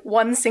COVID.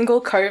 One single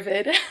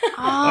COVID.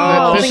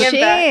 Oh, There's a-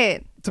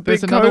 shit. It's a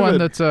There's big another one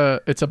COVID.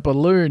 it's a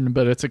balloon,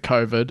 but it's a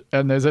COVID,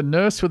 and there's a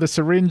nurse with a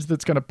syringe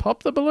that's going to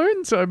pop the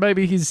balloon. So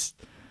maybe he's.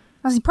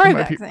 Was he pro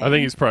might be- vaccine? I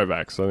think he's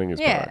pro-vax.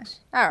 Yeah. pro-vax.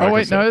 All Oh right.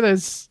 wait, no.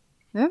 There's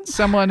Yep.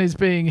 someone is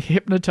being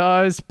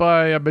hypnotized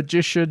by a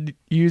magician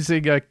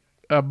using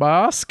a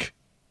mask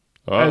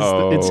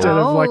instead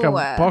of like a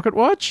Oh. pocket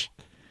watch.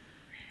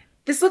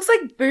 This looks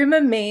like boomer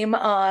meme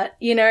art,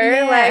 you know,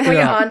 Yeah. like when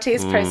your Yeah.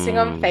 auntie's posting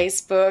on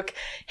Facebook.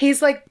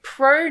 He's like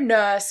pro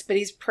nurse, but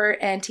he's pro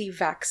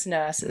anti-vax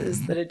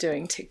nurses that are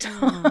doing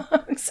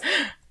TikToks.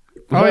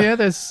 Oh yeah,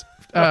 there's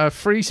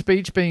free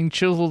speech being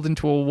chiseled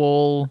into a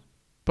wall,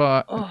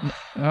 but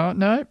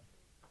no,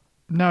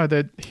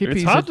 the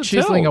hippies hard are to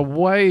chiseling tell.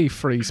 away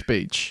free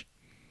speech.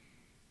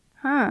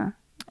 Huh.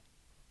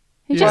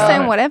 He's Yeah. just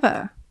saying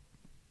whatever.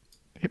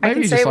 Maybe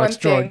can he say just one likes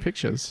drawing thing.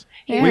 pictures.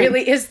 He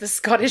really is the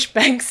Scottish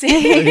Banksy.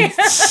 It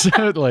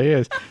certainly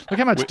is. Look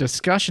how much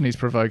discussion he's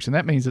provoked, and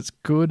that means it's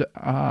good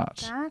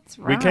art. That's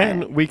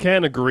right. We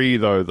can agree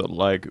though that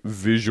like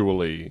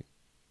visually,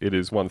 it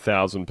is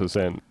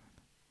 1000%.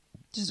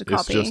 Just a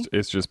copy.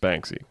 It's just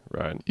Banksy,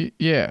 right?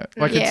 Yeah,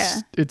 like Yeah.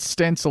 it's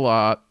stencil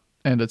art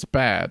and it's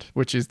bad,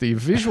 which is the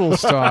visual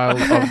style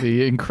of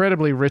the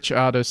incredibly rich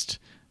artist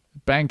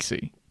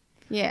Banksy.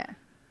 Yeah.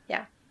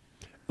 Yeah.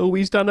 Oh,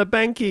 he's done a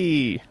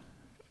Banky.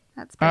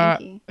 That's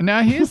banky.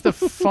 Now here's the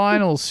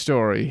final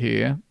story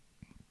here,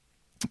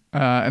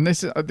 and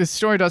this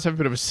story does have a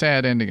bit of a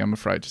sad ending, I'm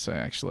afraid to say.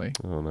 Actually,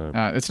 Oh no.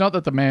 it's not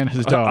that the man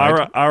has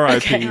died.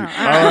 R.I.P. Okay.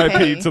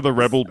 R.I.P. to the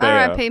Rebel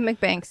Bear. R.I.P.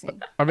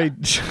 McBanksy. I mean,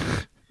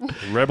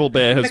 Rebel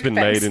Bear has been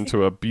made Banksy.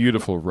 into a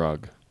beautiful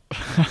rug.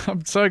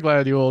 I'm so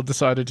glad you all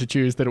decided to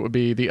choose that it would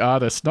be the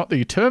artist, not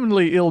the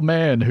terminally ill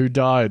man who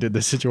died in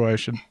this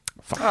situation.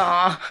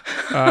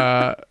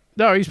 Aw.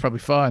 No, he's probably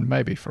fine,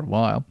 maybe for a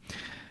while.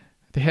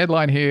 The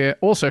headline here,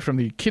 also from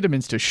the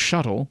Kidderminster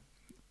Shuttle,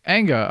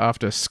 anger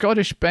after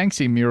Scottish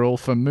Banksy mural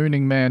for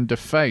Mooning Man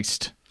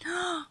defaced.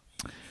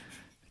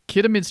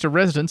 Kidderminster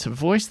residents have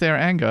voiced their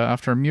anger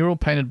after a mural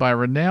painted by a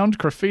renowned-ish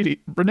graffiti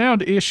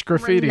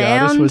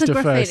artist was Renowned graffiti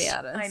defaced.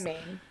 artist. I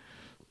mean,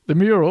 The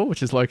mural,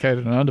 which is located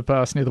in an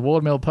underpass near the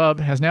Wardmill pub,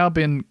 has now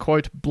been,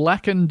 quote,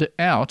 blackened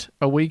out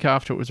a week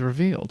after it was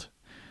revealed.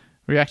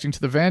 Reacting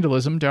to the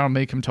vandalism, Darren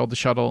Meekum told the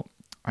Shuttle,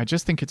 "I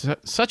just think it's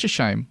such a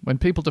shame when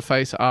people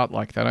deface art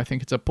like that. I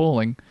think it's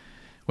appalling.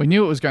 We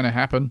knew it was going to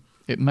happen.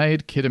 It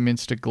made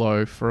Kidderminster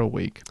glow for a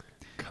week.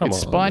 It's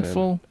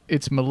spiteful.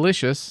 It's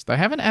malicious. They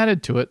haven't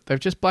added to it. They've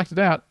just blacked it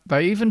out.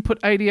 They even put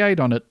 88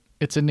 on it.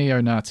 It's a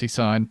neo-Nazi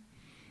sign.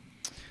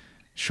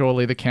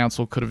 Surely the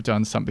council could have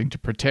done something to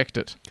protect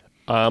it."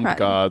 Armed Right.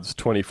 guards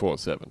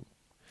 24/7.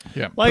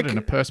 Yeah, Like- put it in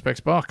a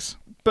Perspex box.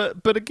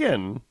 But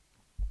again,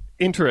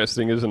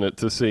 interesting, isn't it,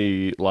 to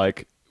see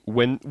like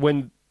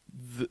when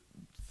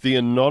the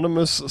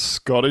anonymous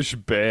Scottish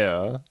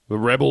bear, the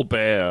Rebel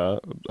Bear,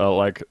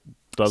 like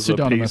does a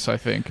Pseudonymous, piece. I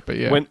think, but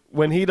yeah.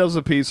 When he does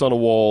a piece on a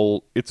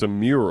wall, it's a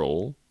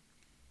mural,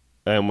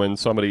 and when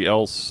somebody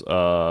else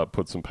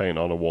puts some paint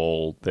on a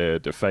wall, they're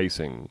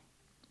defacing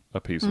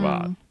a piece of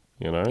art.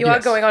 You know, you are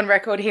going on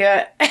record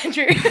here,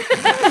 Andrew.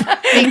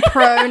 Being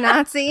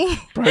pro-Nazi.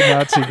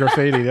 Pro-Nazi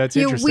graffiti, that's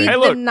You interesting. with Hey, the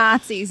look.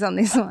 Nazis on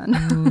this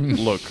one.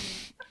 look.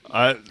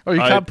 I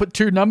Can't put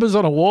two numbers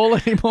on a wall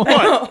anymore?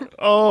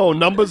 Oh,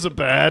 numbers are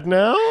bad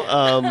now.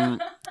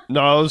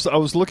 No, I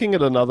was looking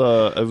at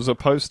another. It was a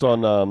post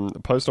on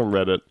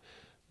Reddit.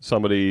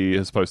 Somebody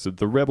has posted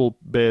the Rebel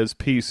Bear's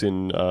piece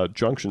in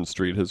Junction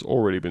Street has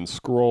already been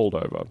scrawled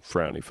over.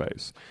 Frowny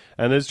face,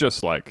 and there's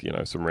just like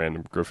some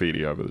random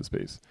graffiti over this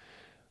piece.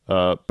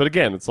 But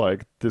again, it's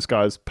like this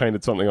guy's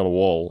painted something on a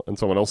wall, and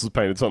someone else has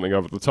painted something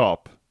over the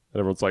top, and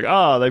everyone's like,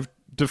 they've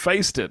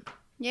defaced it.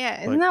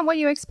 Yeah, isn't that what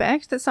you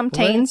expect? That some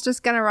Well, teen's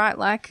just going to write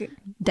like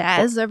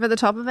Daz over the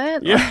top of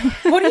it? Yeah.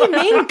 What do you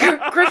mean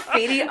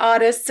graffiti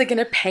artists are going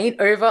to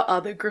paint over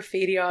other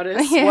graffiti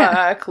artists'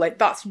 work? Like,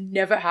 that's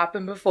never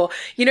happened before.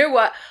 You know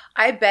what?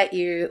 I bet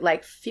you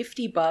like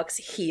 $50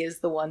 he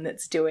is the one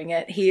that's doing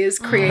it. He is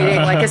creating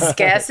like a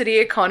scarcity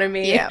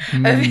economy of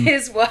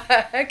his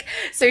work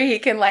so he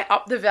can like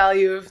up the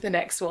value of the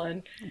next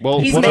one.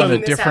 Well, He's What making about a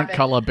this different happen.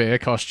 color bear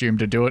costume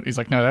to do it? He's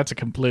like, no, that's a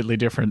completely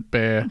different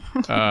bear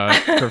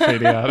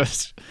graffiti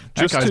artist.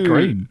 That guy's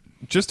green.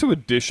 Just to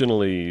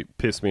additionally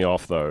piss me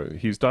off, though,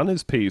 he's done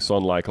his piece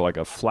on like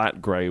a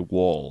flat grey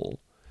wall,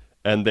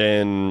 and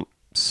then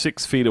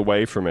 6 feet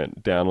away from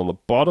it, down on the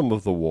bottom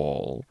of the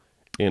wall,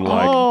 in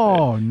like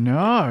Oh,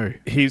 no.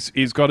 he's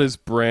got his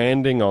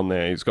branding on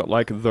there. He's got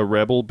like the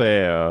Rebel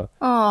Bear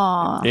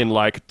in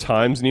like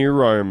Times New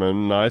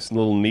Roman, nice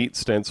little neat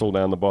stencil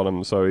down the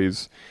bottom. So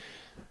he's,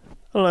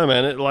 I don't know,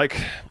 man.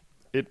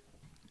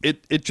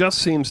 It just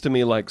seems to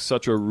me like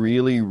such a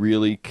really,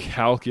 really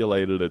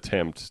calculated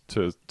attempt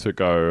to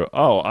go,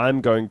 oh,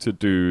 I'm going to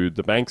do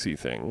the Banksy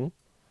thing.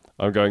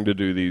 I'm going to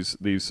do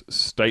these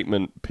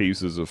statement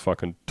pieces of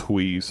fucking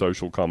twee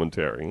social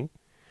commentary.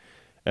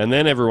 And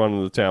then everyone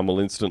in the town will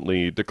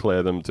instantly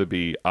declare them to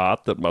be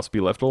art that must be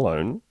left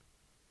alone.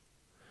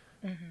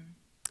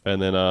 And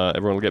then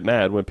everyone will get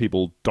mad when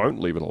people don't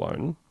leave it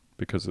alone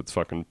because it's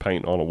fucking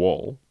paint on a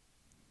wall.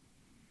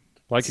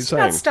 Like you're It's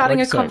saying. about starting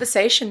like a you're saying.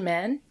 conversation,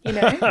 man. You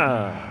know?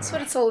 That's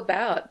what it's all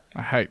about.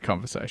 I hate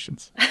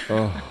conversations.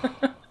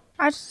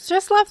 I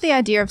just love the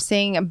idea of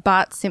seeing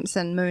Bart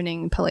Simpson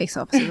mooning police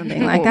officers and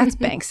being like, that's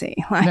Banksy.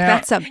 Like, Now-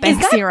 that's a Is that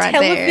Banksy right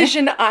there.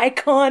 television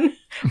icon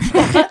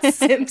Bart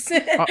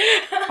Simpson?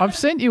 I've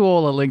sent you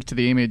all a link to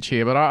the image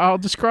here, but I'll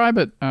describe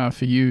it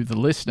for you, the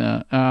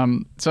listener.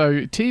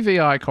 So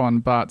TV icon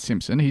Bart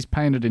Simpson, he's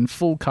painted in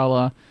full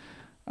colour,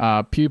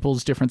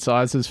 pupils different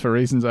sizes for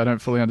reasons I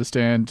don't fully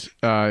understand.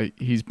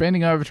 He's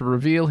bending over to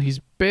reveal his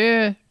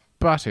bare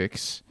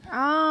buttocks.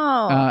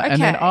 Oh, okay.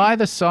 And then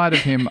either side of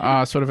him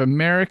are sort of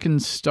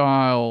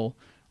American-style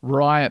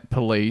riot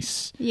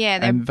police. yeah,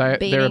 and they're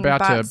beating they're about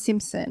Bart to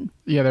Simpson.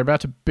 Yeah, they're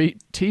about to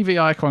beat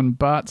TV icon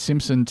Bart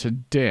Simpson to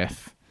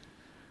death,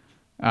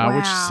 which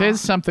Wow. says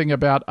something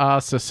about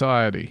our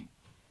society.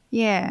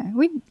 Yeah,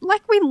 we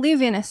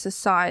live in a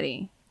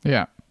society.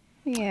 Yeah.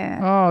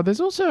 Yeah. Oh,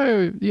 there's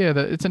also,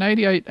 it's an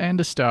 88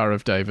 and a Star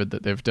of David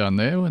that they've done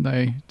there when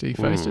they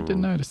defaced it.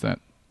 Didn't notice that.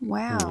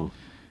 Wow.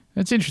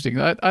 It's interesting.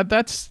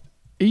 That's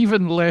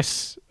even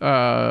less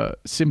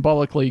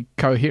symbolically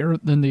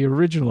coherent than the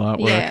original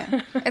artwork.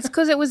 Yeah. It's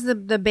because it was the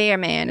bear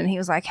man, and he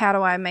was like, how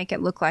do I make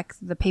it look like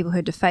the people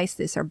who defaced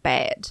this are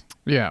bad?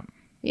 Yeah.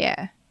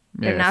 Yeah.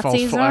 Yeah, They're false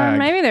Nazis, or flag.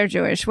 maybe they're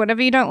Jewish.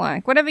 Whatever you don't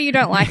like. Whatever you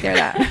don't like, they're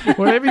that.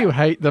 Whatever you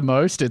hate the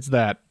most, it's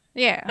that.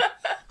 Yeah.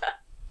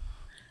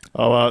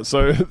 Oh,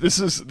 so this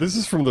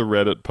is from the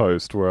Reddit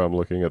post where I'm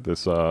looking at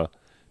this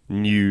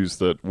news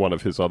that one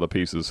of his other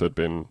pieces had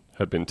been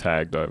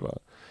tagged over.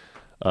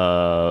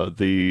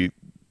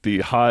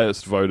 The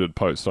highest voted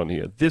post on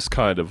here. This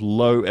kind of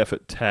low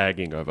effort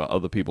tagging over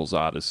other people's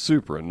art is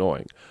super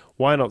annoying.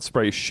 Why not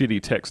spray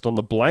shitty text on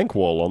the blank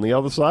wall on the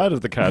other side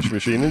of the cash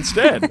machine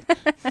instead?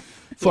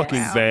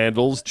 Fucking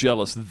vandals,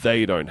 jealous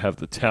they don't have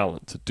the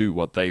talent to do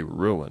what they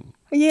ruin.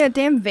 Yeah,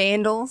 damn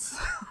vandals.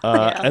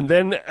 And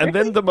then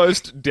the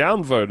most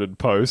downvoted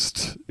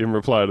post in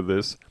reply to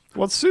this.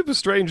 What's super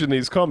strange in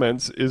these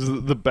comments is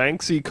that the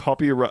Banksy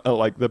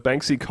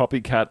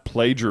copycat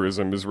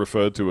plagiarism is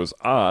referred to as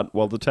art,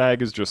 while the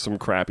tag is just some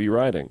crappy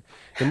writing.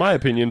 In my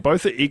opinion,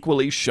 both are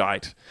equally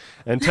shite.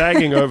 And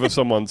tagging over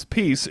someone's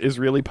piece is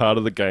really part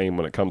of the game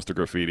when it comes to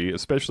graffiti,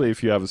 especially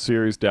if you have a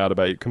serious doubt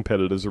about your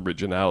competitor's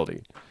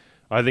originality.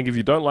 I think if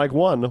you don't like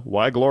one,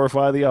 why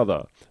glorify the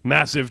other?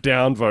 Massive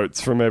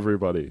downvotes from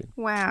everybody.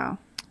 Wow.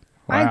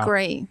 I Wow.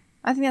 agree.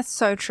 I think that's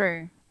so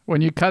true.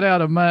 When you cut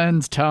out a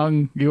man's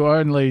tongue, you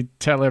only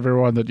tell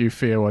everyone that you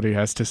fear what he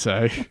has to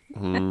say.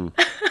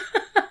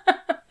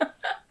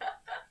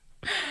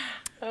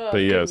 But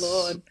yes,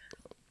 Lord.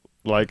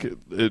 like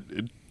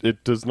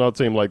it does not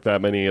seem like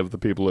that many of the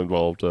people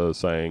involved are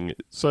saying,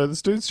 so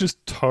this dude's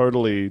just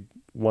totally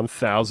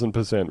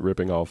 1000%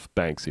 ripping off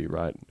Banksy,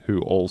 right? Who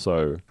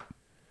also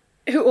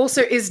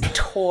is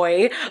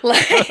toy.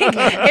 Like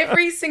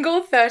every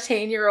single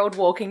 13-year-old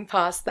walking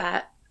past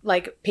that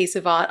like piece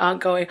of art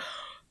aren't going,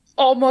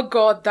 oh my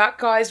god, that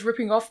guy's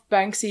ripping off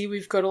Banksy.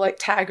 We've got to like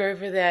tag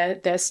over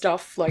their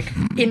stuff like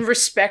in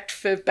respect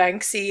for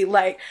Banksy.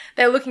 Like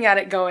they're looking at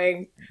it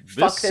going,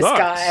 fuck this sucks.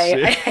 guy.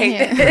 Yeah. I hate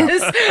Yeah.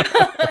 this.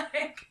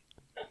 Like,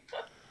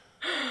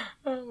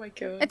 oh my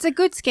god. It's a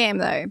good scam,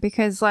 though,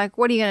 because, like,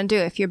 what are you going to do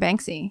if you're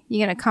Banksy?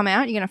 You're going to come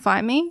out? You're going to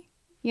fight me?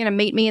 You're going to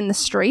meet me in the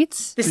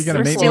streets? This You're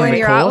gonna is meet me stealing in the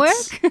your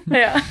courts? artwork?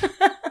 yeah.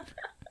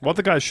 what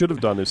the guy should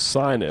have done is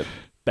sign it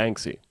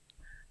Banksy.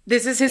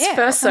 This is his Yeah, why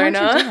don't you do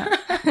persona.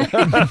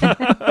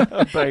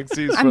 that?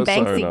 Banksy's I'm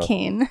persona. Banksy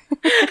Ken.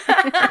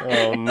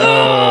 Oh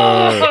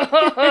no!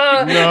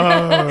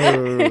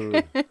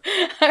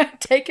 No!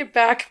 Take it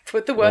back.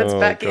 Put the words Oh,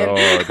 back in.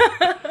 God.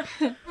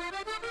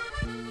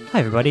 Hi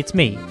everybody, it's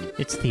me.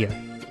 it's Theo.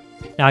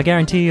 Now, I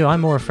guarantee you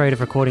I'm more afraid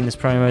of recording this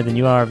promo than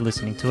you are of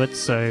listening to it,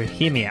 so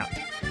hear me out.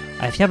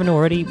 If you haven't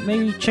already,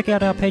 maybe check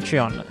out our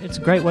Patreon. It's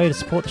a great way to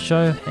support the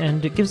show,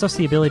 and it gives us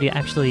the ability to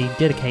actually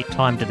dedicate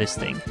time to this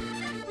thing.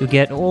 You'll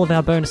get all of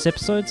our bonus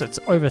episodes. It's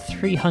over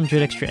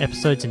 300 extra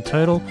episodes in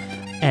total,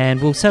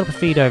 and we'll set up a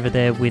feed over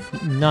there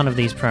with none of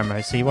these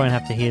promos, so you won't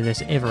have to hear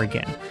this ever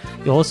again.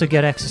 You'll also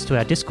get access to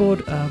our Discord,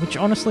 which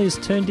honestly has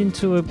turned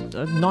into a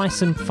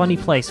nice and funny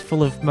place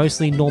full of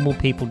mostly normal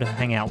people to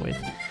hang out with.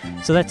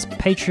 So that's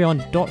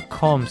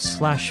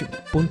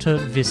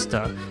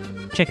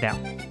patreon.com/BuntaVista. Check it out.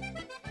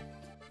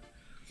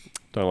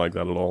 Don't like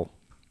that at all.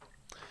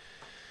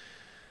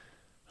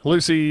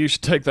 Lucy, you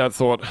should take that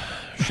thought,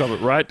 shove it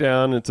right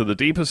down into the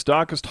deepest,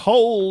 darkest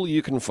hole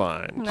you can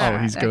find. Oh,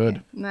 he's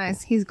good.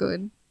 Nice, he's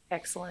good.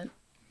 Excellent.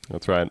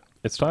 That's right.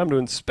 It's time to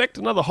inspect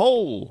another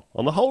hole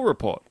on the Hole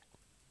Report.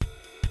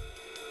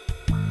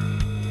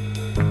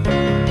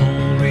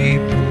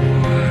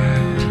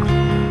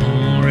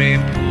 Whole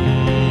report.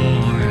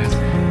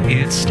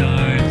 It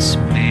starts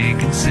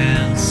making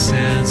sense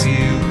as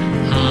you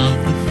hop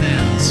the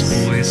fence.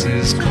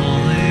 Voices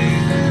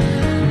calling,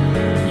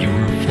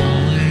 you're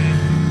falling.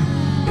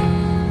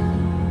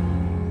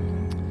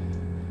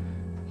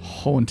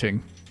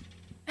 Haunting.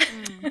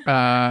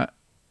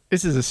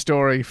 This is a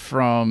story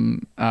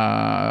from,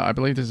 I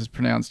believe this is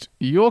pronounced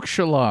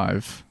Yorkshire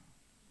Live.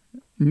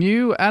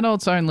 New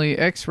adults-only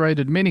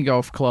X-rated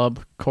mini-golf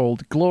club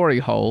called Glory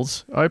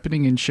Holes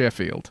opening in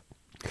Sheffield.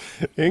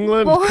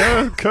 England,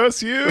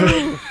 curse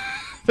you!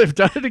 They've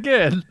done it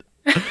again.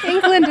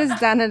 England has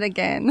done it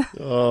again.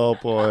 Oh,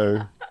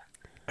 boy.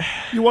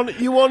 You want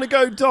to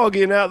go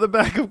dogging out the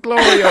back of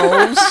Glory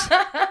Holes?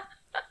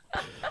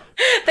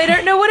 They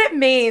don't know what it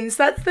means.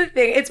 That's the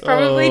thing. It's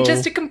probably Oh.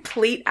 just a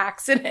complete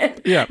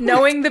accident. Yeah.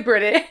 Knowing the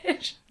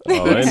British.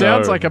 Oh, It they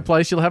sounds know. like a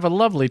place you'll have a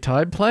lovely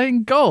time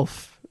playing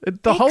golf.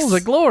 The holes are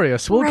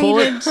glorious. We'll call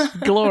it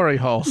Glory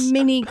Holes.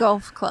 Mini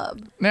golf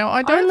club. Now,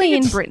 I don't Only think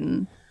in it's...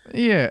 Britain.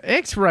 Yeah,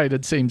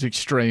 X-rated seems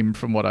extreme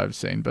from what I've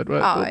seen, but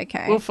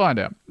okay. we'll find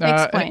out.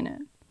 Explain it.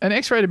 An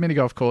X-rated mini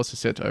golf course is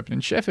set to open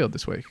in Sheffield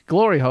this week.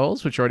 Glory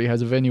Holes, which already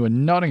has a venue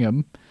in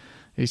Nottingham,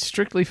 is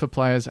strictly for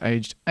players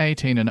aged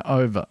 18 and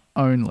over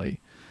only.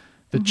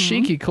 The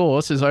cheeky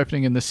course is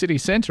opening in the city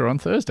centre on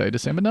Thursday,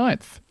 December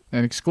 9th.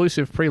 An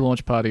exclusive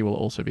pre-launch party will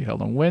also be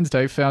held on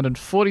Wednesday. Found in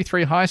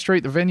 43 High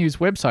Street, the venue's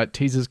website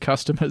teases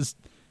customers...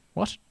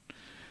 What?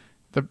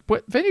 The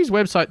venue's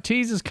website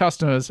teases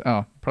customers...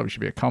 Oh, probably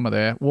should be a comma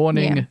there.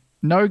 Warning, Yeah.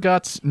 no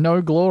guts,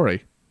 no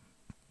glory.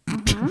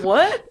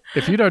 What?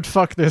 If you don't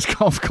fuck this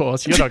golf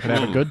course, you're not going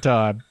to have a good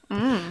time.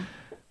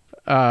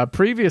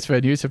 Previous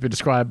venues have been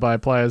described by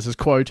players as,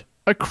 quote,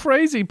 a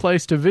crazy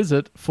place to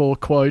visit for,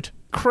 quote,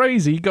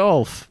 crazy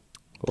golf.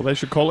 Well, they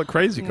should call it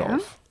Crazy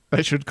Golf.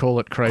 They should call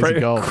it crazy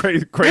golf.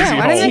 Crazy Yeah,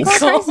 why don't they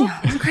Holes. call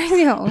it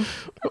crazy hole?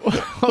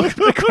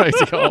 The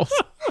crazy holes.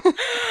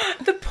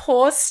 The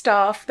poor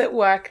staff that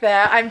work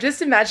there. I'm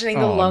just imagining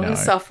the Oh, no.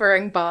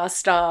 long-suffering bar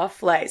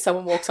staff. Like,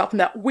 someone walks up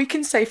and that, we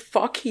can say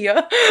fuck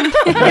here.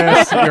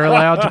 Yes, you're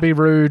allowed to be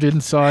rude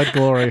inside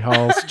glory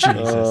holes. Jesus.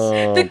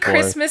 Oh, The boy.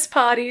 Christmas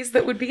parties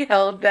that would be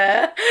held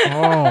there.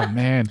 Oh,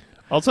 man.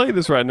 I'll tell you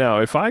this right now.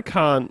 If I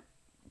can't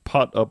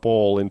putt a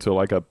ball into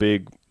like a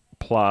big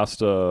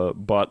plaster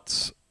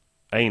butt's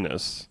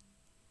anus...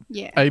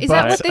 Yeah. A Is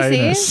that butt's what this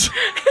anus. is?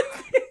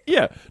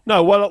 Yeah.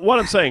 No, what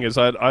I'm saying is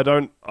I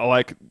don't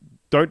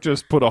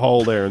just put a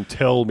hole there and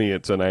tell me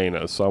it's an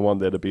anus. I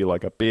want there to be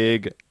like a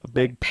big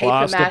Paper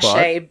plaster butt.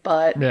 mache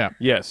butt. Yeah.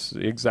 Yes,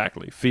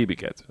 exactly. Phoebe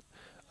gets it.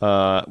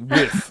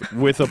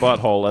 With a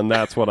butthole, and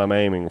that's what I'm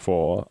aiming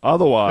for.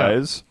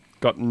 Otherwise,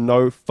 got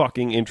no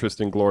fucking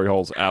interest in glory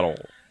holes at all.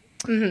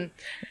 So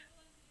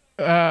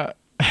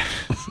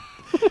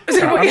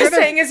what you're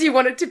saying is you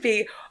want it to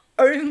be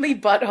only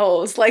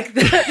buttholes, like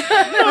the All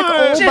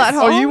buttholes?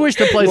 Oh, you wish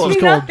the place was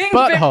called nothing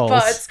but Buttholes.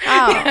 butts.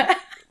 Oh.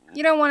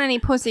 You don't want any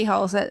pussy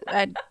holes at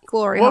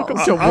glory Welcome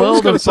holes. to I was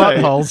World gonna of say,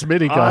 Buttholes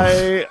mini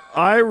golf.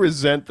 I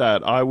resent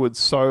that. I would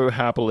so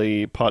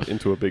happily putt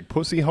into a big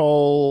pussy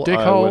hole. Dick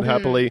I hole. would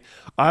happily.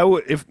 I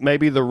would if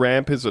maybe the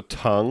ramp is a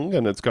tongue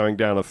and it's going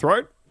down a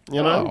throat.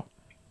 You know. Oh.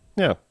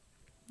 Yeah.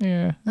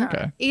 Yeah,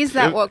 okay. Is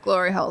that what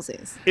glory holes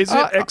is? Is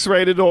it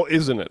X-rated or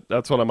isn't it?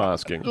 That's what I'm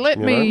asking. Let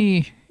you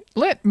know?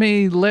 let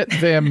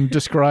them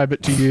describe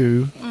it to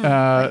you.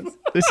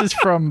 This is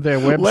from their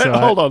website.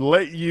 Hold on.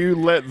 Let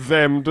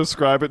them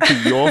describe it to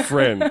your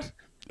friend.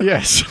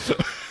 Yes.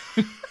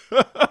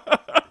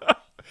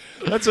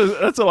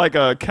 That's like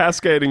a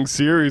cascading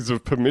series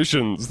of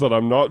permissions that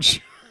I'm not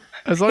sure.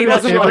 As long He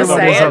as doesn't wanna everyone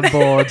say was it. on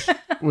board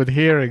with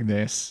hearing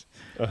this.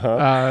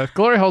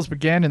 Glory Holes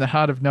began in the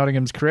heart of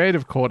Nottingham's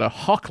creative quarter,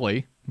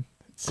 Hockley,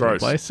 Gross.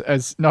 place,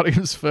 as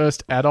Nottingham's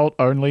first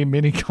adult-only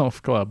mini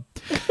golf club.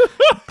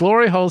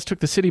 Glory Holes took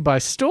the city by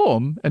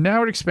storm, and now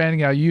we're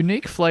expanding our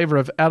unique flavour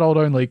of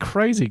adult-only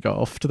crazy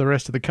golf to the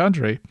rest of the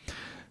country.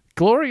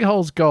 Glory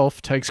Holes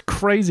Golf takes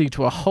crazy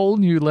to a whole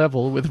new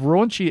level with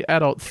raunchy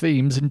adult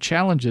themes and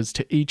challenges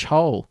to each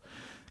hole.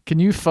 Can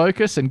you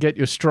focus and get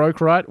your stroke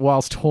right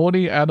whilst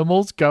horny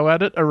animals go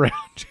at it around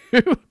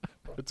you?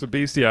 It's a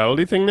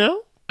bestiality thing now?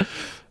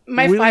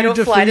 My Will fight you or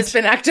flight has defeat-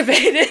 been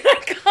activated. I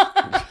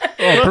can't.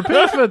 Oh,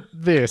 prepare for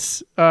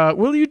this.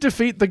 Will you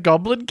defeat the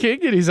Goblin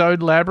King in his own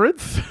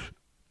labyrinth?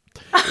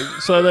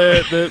 So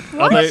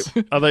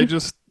are they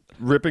just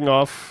ripping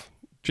off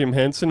Jim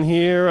Henson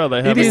here? Are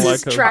they having is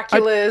like a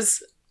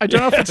Dracula's. I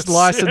don't know if it's Yes.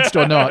 licensed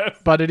or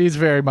not, but it is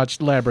very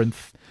much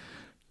labyrinth.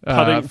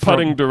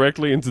 putting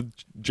directly into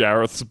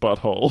Jareth's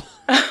butthole?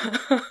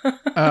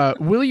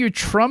 Will you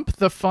trump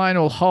the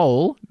final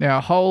hole?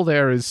 Now, hole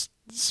there is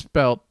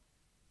spelt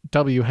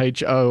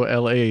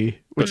WHOLE,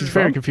 which is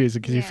very Trump?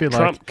 confusing because you feel like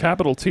Trump,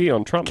 capital T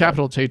on Trump.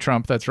 capital T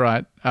Trump, that's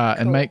right,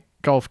 and make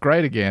golf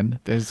great again.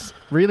 There's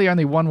really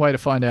only one way to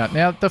find out.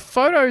 Now, the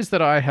photos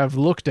that I have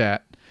looked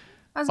at,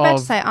 I was about of-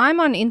 to say, I'm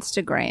on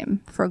Instagram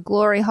for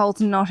Glory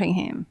Holes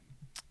Nottingham.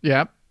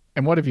 yeah,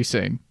 and what have you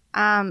seen?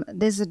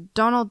 There's a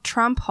Donald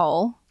Trump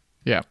hole.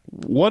 Yeah.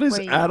 What is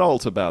Wait.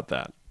 adult about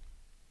that?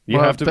 You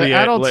Well, have to the be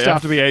adult have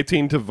stuff- to be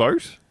 18 to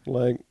vote.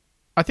 Like,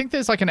 I think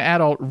there's like an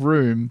adult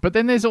room, but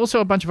then there's also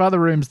a bunch of other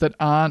rooms that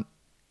aren't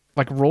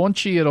like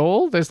raunchy at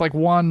all. There's like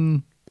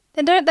one.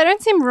 They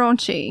don't seem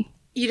raunchy.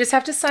 You just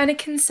have to sign a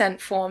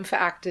consent form for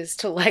actors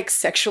to like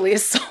sexually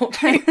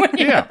assault you when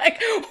you Yeah. like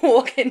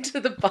walk into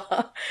the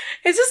bar.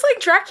 It's just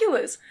like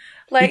Dracula's.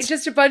 Like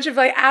just a bunch of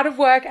like out of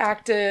work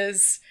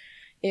actors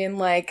in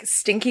like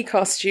stinky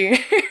costume.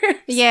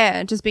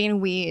 Yeah, just being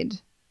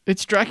weird.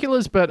 It's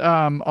Dracula's, but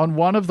on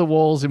one of the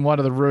walls in one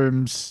of the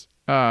rooms,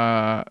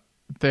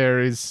 there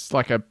is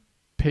like a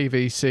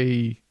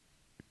PVC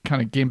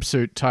kind of gimp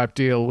suit type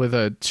deal with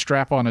a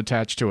strap-on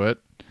attached to it.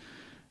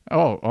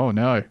 Oh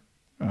no.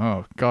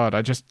 Oh, God.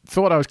 I just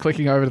thought I was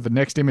clicking over to the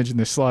next image in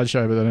this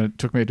slideshow, but then it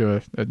took me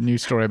to a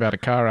news story about a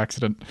car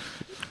accident.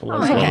 well,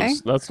 that's, not okay.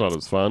 that's not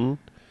as fun.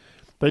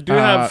 They do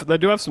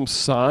have some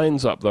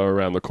signs up though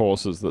around the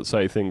courses that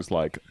say things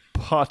like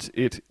 "put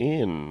it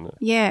in."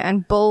 Yeah,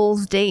 and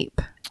balls deep.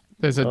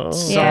 There's a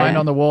sign Yeah.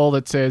 on the wall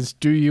that says,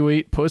 "Do you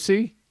eat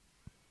pussy?"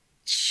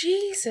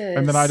 Jesus.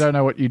 And then I don't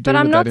know what you do But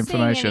I'm with not that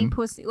seeing any information.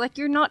 pussy. Like,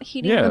 you're not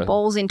hitting Yeah. the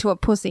balls into a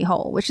pussy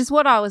hole, which is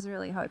what I was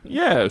really hoping.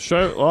 Yeah,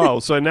 show. Oh,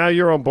 so now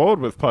you're on board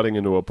with putting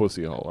into a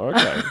pussy hole.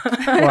 Okay,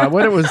 Well,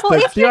 when it was Well,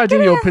 if the you're idea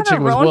gonna you were have a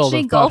pitching was World raunchy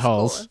of golf Buttholes.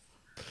 course.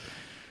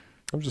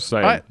 I'm just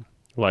saying. I-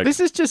 like, This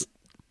is just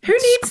Who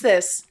needs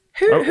this?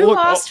 Who Oh, who look,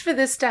 asked for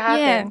this to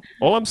happen?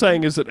 all I'm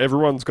saying is that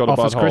everyone's got a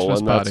Office butthole, Christmas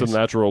and that's parties. a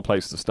natural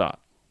place to start.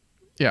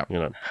 yeah. You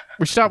know,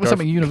 We start with Go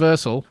something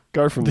universal.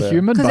 go from The there.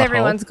 human Because butthole.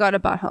 everyone's got a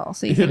butthole,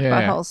 so you hit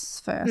Yeah.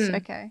 buttholes first.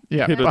 Okay.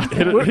 Yeah, Hit it-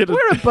 hit it- we're, hit it.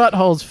 we're a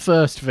buttholes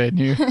first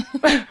venue.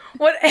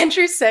 What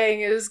Andrew's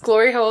saying is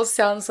Glory Hole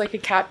sounds like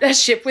a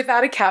ship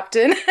without a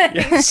captain.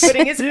 He's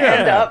putting his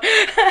hand Yeah. up.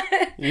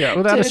 Yeah,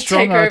 Without a To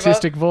strong take over.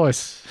 artistic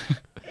voice.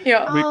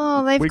 Yeah.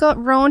 Oh, they've we- got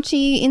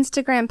raunchy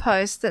Instagram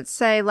posts that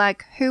say,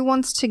 like, who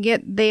wants to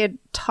get their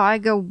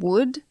Tiger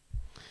Wood?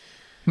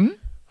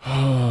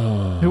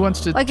 Who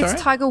wants to? Like, sorry?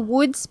 it's Tiger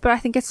Woods, but I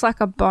think it's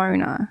like a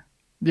boner.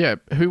 Yeah,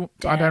 who?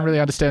 I don't really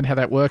understand how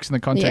that works in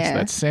the context Yeah. of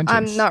that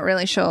sentence. I'm not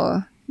really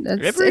sure.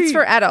 Every- It's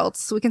for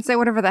adults. We can say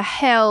whatever the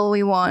hell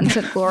we want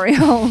at Glory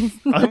Hole.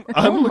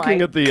 I'm looking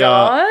My at the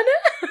God.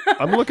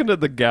 I'm looking at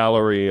the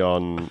gallery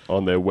on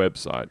their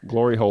website,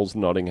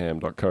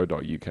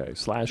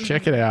 gloryholesnottingham.co.uk/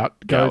 Check it out.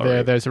 Go Gallery.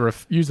 there.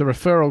 There's use the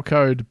referral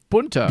code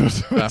Bunta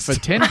for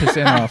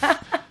 10%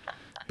 off.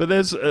 But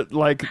there's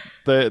like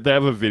they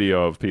have a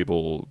video of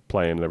people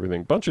playing and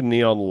everything. Bunch of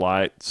neon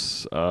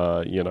lights,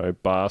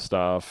 bar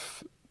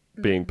staff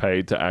being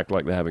paid to act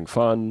like they're having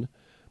fun,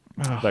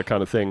 that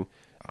kind of thing.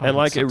 And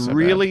like that it sucks so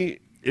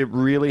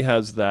really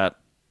has that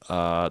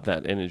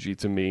energy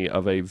to me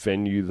of a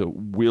venue that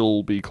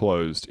will be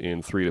closed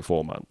in 3 to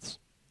 4 months.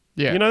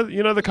 Yeah.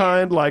 You know the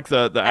kind like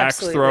the axe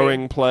Absolutely.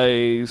 throwing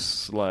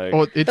place, like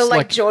or it's The like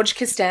like George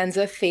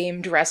Costanza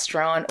themed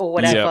restaurant or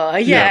whatever.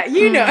 Yeah. Yeah,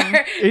 you know.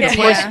 it's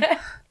Yeah. like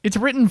it's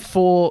written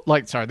for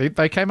like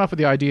they came up with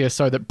the idea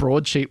so that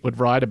Broadsheet would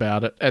write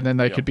about it and then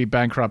they could be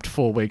bankrupt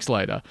 4 weeks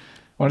later.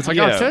 When it's like,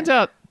 oh, Yeah. it turns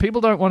out people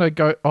don't want to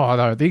go. Oh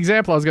no, the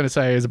example I was going to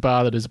say is a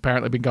bar that has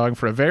apparently been going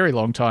for a very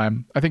long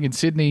time. I think in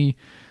Sydney,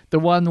 the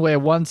one where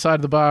one side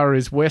of the bar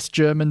is West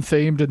German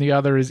themed and the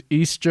other is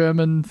East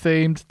German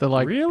themed. They're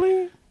like,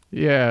 really?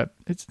 yeah,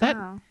 it's that.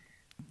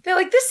 They're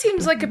like, this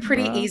seems like a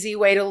pretty easy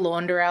way to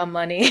launder our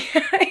money.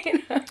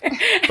 and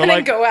then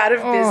like- go out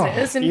of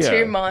business in Yeah.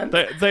 2 months.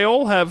 They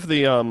all have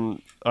the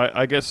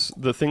I guess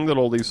the thing that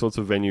all these sorts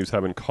of venues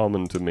have in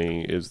common to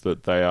me is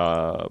that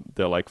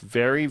they're like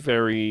very,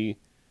 very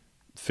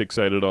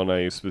fixated on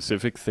a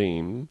specific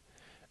theme,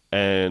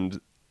 and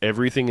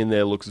everything in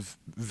there looks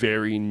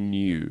very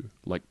new,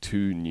 like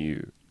too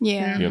new,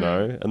 Yeah. you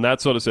know? And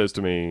that sort of says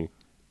to me,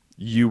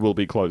 you will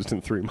be closed in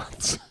 3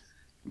 months.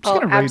 I'm just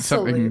going to read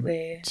absolutely.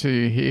 something to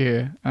you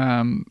here.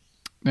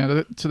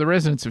 Now, to the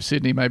residents of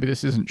Sydney, maybe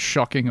this isn't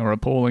shocking or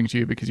appalling to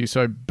you because you're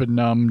so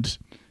benumbed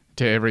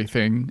to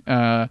everything.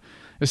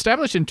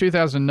 Established in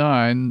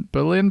 2009,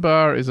 Berlin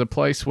Bar is a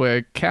place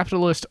where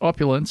capitalist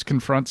opulence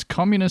confronts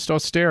communist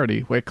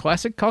austerity, where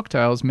classic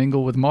cocktails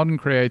mingle with modern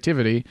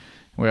creativity,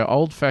 where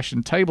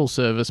old-fashioned table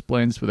service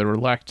blends with a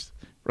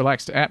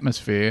relaxed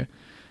atmosphere.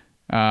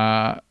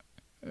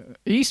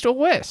 East or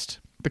west?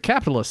 The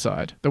capitalist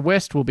side. The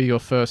west will be your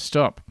first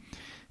stop.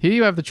 Here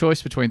you have the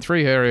choice between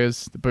 3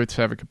 areas. The booths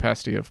have a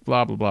capacity of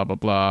blah, blah, blah, blah,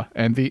 blah,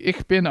 and the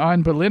Ich bin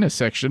ein Berliner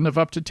section of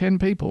up to 10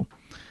 people.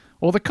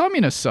 Or the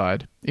communist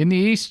side. In the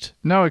east,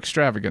 no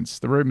extravagance.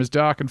 The room is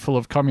dark and full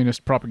of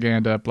communist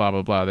propaganda, blah,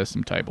 blah, blah. There's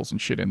some tables and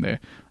shit in there.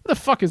 What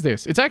the fuck is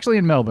this? It's actually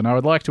in Melbourne. I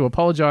would like to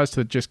apologise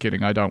to... Just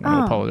kidding. I don't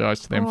want to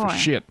apologise to them for boy.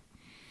 shit.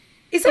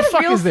 Is The that a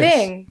fuck real is this?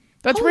 thing?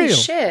 That's Holy real.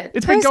 shit.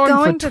 It's been Who's going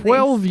going for to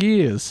 12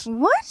 years.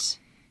 What?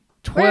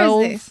 12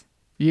 Where is this?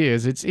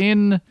 years. It's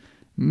in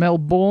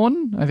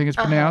Melbourne, I think it's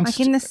pronounced.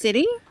 Like in the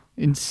city?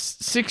 In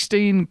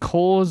 16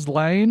 Cores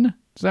Lane.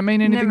 Does that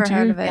mean anything Never to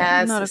heard you? of it.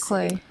 Yeah, Not a it's the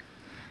clue. city.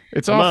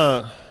 It's I'm,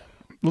 off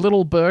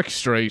Little Burke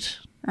Street.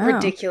 Oh.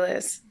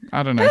 Ridiculous.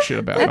 I don't know shit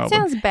about That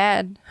Melbourne. sounds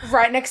bad.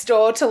 Right next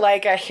door to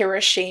like a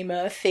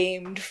Hiroshima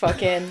themed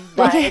fucking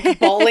like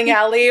bowling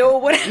alley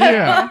or whatever.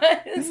 Yeah.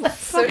 It's like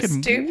so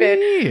Fucking stupid.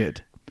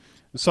 weird.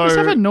 So Just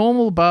have a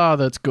normal bar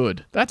that's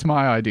good. That's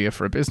my idea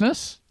for a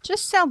business.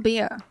 Just sell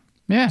beer.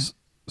 Yeah.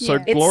 So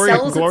Yeah. It Glory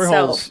sells itself.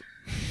 Holes,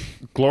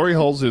 Glory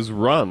Holes is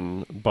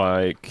run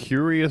by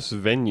Curious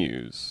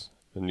Venues,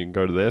 and you can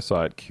go to their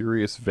site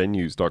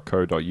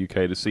curiousvenues.co.uk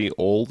to see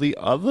all the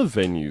other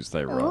venues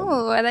they run.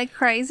 Oh, are they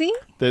crazy?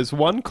 There's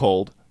one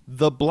called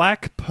the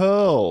Black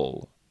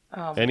Pearl.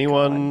 Oh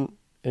my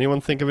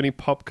Anyone think of any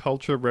pop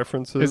culture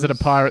references? Is it a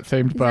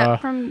pirate-themed Is bar?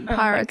 that from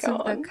Pirates of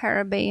the God.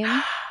 Caribbean?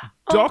 Oh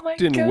my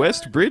Docked in God.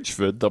 West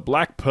Bridgeford, the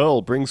Black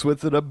Pearl brings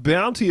with it a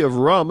bounty of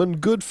rum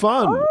and good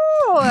fun.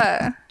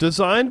 Oh,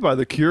 Designed by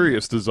the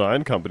Curious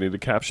Design Company to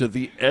capture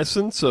the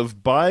essence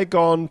of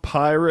bygone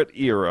pirate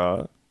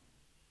era,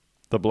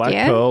 the Black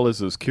Yeah? Pearl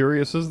is as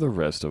curious as the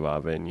rest of our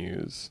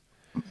venues.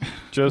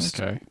 Just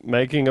Okay.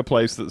 making a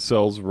place that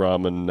sells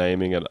rum and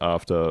naming it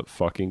after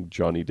fucking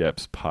Johnny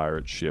Depp's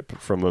pirate ship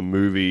from a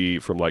movie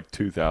from like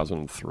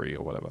 2003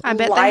 or whatever. I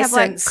bet they have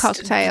like Licensed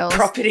cocktails.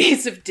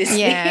 properties of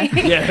Disney. Yeah.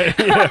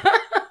 Yeah.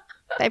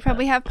 They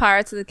probably have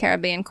Pirates of the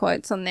Caribbean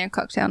quotes on their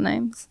cocktail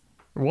names.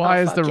 Why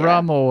Oh, is the fuck yeah.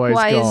 rum always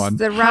Why gone? is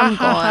the rum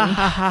gone?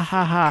 Ha ha ha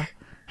ha ha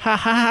ha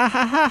ha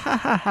ha ha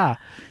ha ha.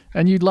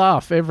 And you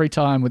laugh every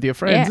time with your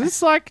friends. Yeah.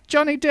 It's like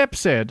Johnny Depp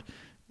said.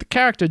 The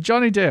character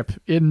Johnny Depp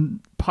in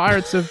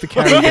Pirates of the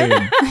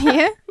Caribbean.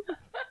 Yeah.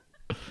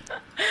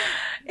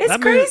 It's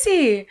That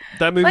crazy.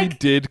 That movie Like-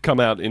 did come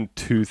out in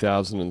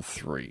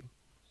 2003.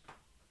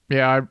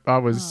 Yeah, I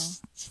was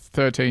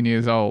 13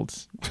 years old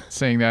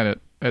seeing that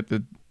at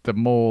the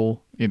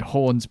mall in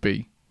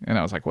Hornsby. And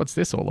I was like, what's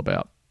this all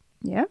about?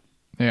 Yeah.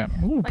 Yeah.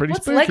 Ooh, Like, pretty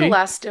what's spooky.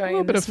 Legolas doing A little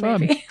in bit this of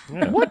fun.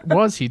 movie? What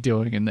was he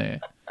doing in there?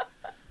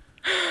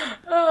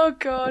 Oh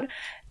god,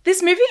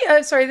 this movie.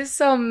 This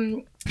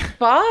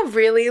bar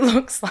really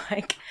looks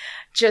like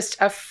just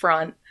a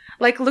front.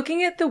 Like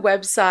looking at the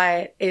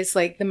website is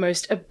like the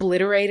most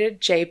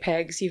obliterated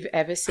JPEGs you've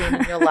ever seen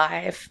in your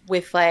life,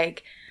 with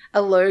like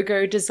a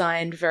logo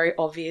designed very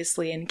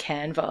obviously in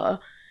Canva.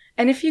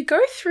 And if you go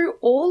through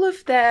all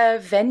of their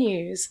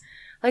venues,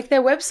 like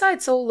their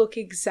websites all look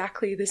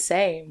exactly the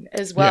same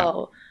as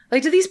well.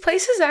 Like, do these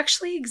places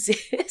actually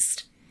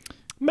exist?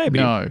 Maybe.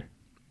 No.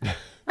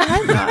 I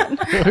hope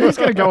not. Who's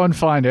going to go and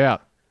find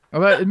out?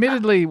 Although,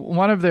 admittedly,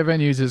 one of their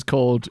venues is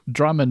called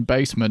Drum and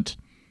Basement,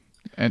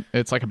 and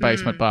it's like a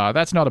basement bar.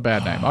 That's not a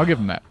bad name. I'll give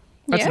them that.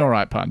 That's an Yeah? all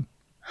right pun.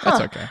 That's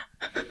okay.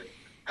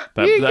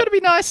 That, You that- got to be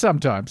nice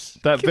sometimes.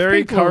 that Give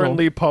very people a little-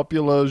 currently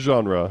popular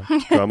genre,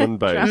 drum and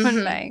bass. Drum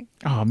and bass.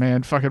 Oh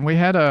man, fucking! We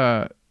had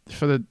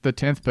for the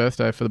 10th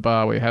birthday for the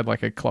bar, we had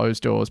like a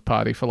closed doors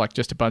party for like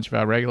just a bunch of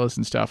our regulars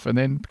and stuff. And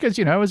then because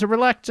it was a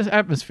relaxed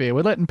atmosphere,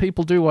 we're letting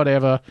people do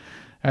whatever.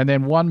 And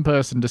then one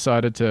person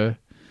decided to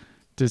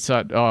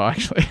decide. Oh,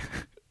 actually,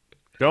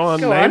 Go on,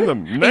 Go name on.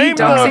 them. Are you Name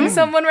doxing them.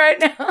 someone right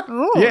now?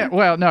 Ooh. yeah.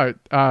 Well, no,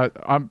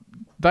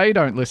 they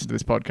don't listen to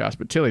this podcast,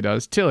 but Tilly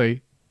does.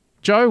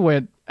 Joe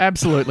went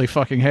absolutely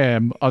fucking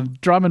ham on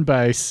drum and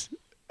bass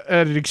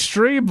at an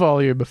extreme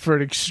volume for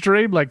an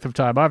extreme length of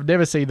time. I've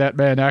never seen that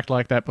man act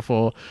like that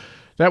before.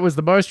 That was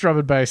the most drum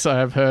and bass I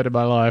have heard in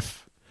my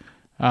life.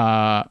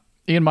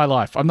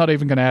 I'm not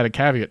even going to add a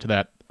caveat to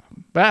that.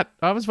 But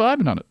I was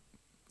vibing on it.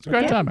 It's a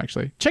great time,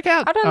 actually. Check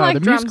out I don't like the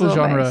drums musical or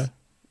genre. bass.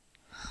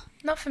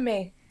 Not for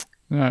me.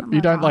 No,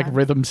 you don't like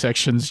rhythm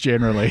sections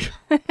generally.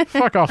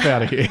 Fuck off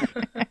out of here.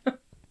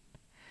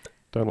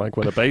 Don't like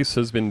when a bass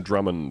has been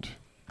drummed.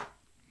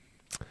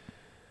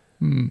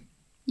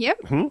 Yep.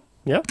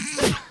 Yeah.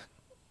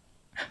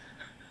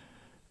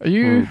 Are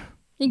you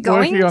You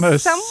going working on a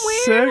somewhere?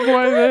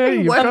 segue there?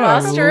 You've got a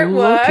Webmaster at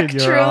look in work,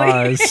 your truly.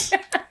 eyes.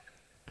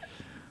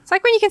 It's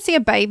like when you can see a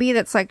baby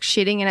that's like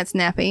shitting in its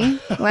nappy.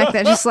 Like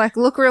they just like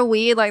look real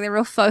weird, like they're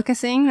real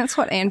focusing. That's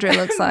what Andrew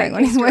looks like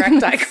when he's Making working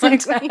direct on eye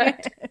something.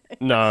 contact.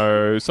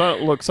 No. So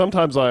look,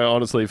 sometimes I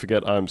honestly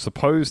forget I'm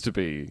supposed to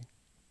be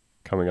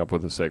coming up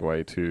with a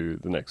segue to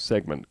the next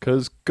segment,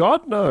 because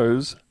God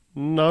knows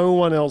no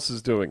one else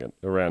is doing it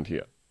around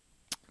here.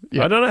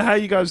 Yeah. I don't know how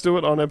you guys do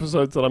it on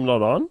episodes that I'm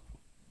not on.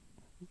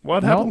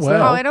 What Not happens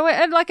well. there? Oh,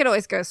 it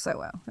always goes so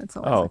well. It's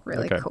always Oh, like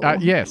really okay. cool.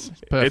 Yes,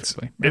 It's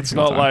perfectly. it's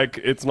Every not time. like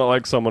it's not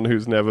like someone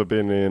who's never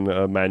been in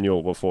a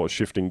manual before,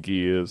 shifting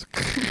gears.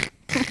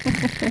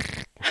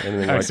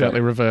 Anything like accidentally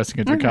that. reversing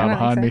into a car I don't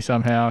behind think me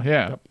somehow.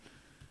 Yeah.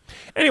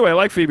 Anyway,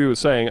 like Phoebe was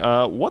saying,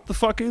 what the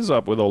fuck is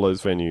up with all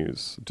those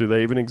venues? Do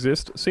they even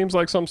exist? Seems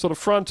like some sort of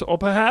front or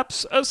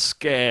perhaps a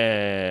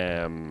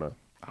scam.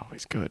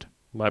 Always good.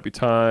 Might be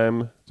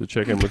time to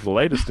check in with the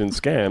latest in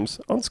scams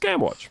on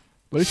Scamwatch.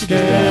 Lucy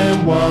gets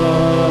down.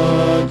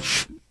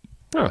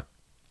 Huh.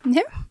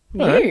 Yeah.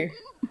 All right.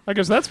 I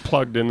guess that's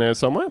plugged in there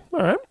somewhere. All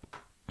right.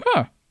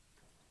 Huh.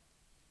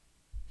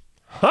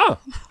 Huh.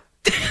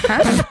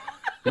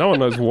 No one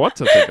knows what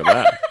to think of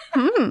that.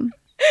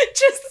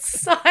 Just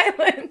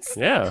silence.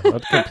 Yeah,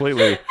 I'd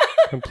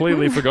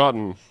completely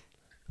forgotten.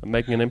 I'm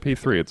making an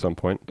MP3 at some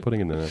point, putting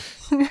it in there.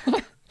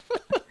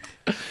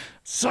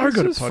 So good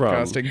at This is from-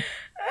 podcasting.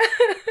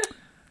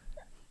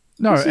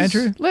 No, This is-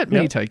 Andrew, let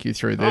me Yep. take you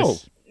through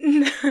this.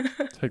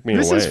 Take me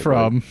This away. is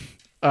from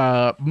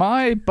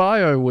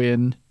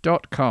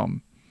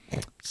mybiowin.com.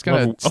 Just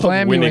going Love- to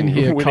slam love you in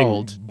here winning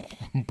cold.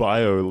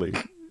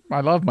 Bioli. I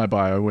love my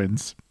bio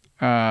wins.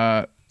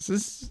 I'm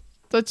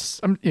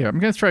going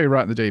to throw you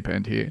right in the deep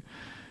end here.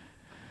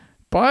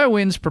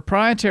 BioWin's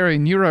proprietary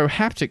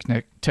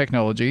neurohaptic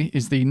technology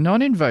is the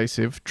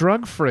non-invasive,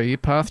 drug-free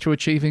path to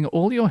achieving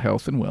all your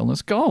health and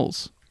wellness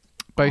goals.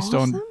 Based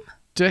All of on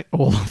them?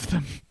 all of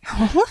them.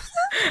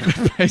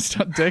 Based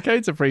on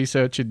decades of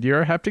research in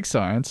neurohaptic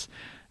science,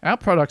 our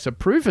products are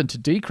proven to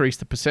decrease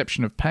the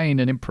perception of pain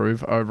and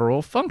improve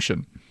overall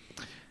function.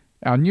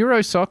 Our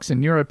NeuroSocks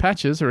and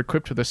NeuroPatches are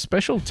equipped with a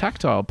special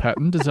tactile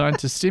pattern designed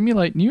to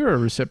stimulate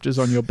neuroreceptors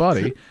on your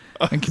body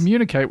and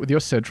communicate with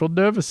your central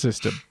nervous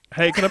system.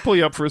 Hey, can I pull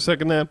you up for a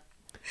second there?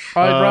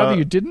 I'd rather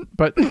you didn't,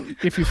 but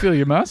if you feel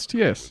you must,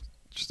 yes.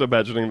 Just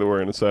imagining that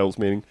we're in a sales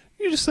meeting.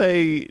 You just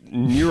say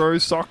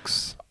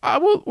NeuroSocks.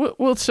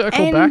 We'll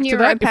circle And back to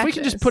that. If we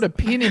can just NeuroPatches. put a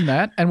pin in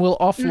that and we'll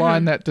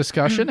offline that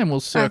discussion and we'll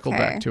circle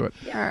Okay. back to it.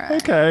 All right.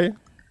 Okay.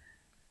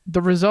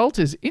 The result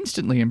is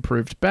instantly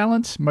improved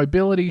balance,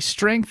 mobility,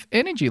 strength,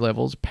 energy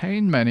levels,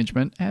 pain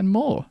management, and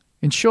more.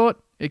 In short,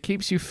 it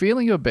keeps you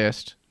feeling your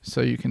best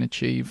so you can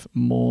achieve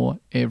more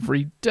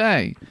every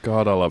day.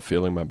 God, I love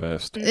feeling my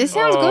best. This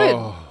sounds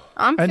good.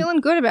 I'm And-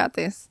 feeling good about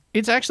this.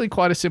 It's actually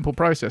quite a simple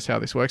process how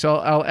this works. I'll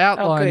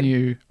outline good.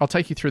 you. I'll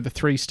take you through the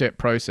 3-step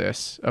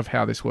process of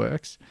how this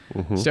works.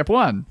 Mm-hmm. Step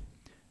 1,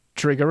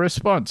 trigger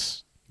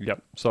response.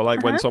 Yep. So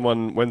like when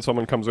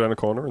someone comes around a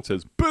corner and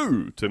says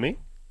 "boo" to me.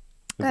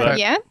 Is that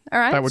Yeah. All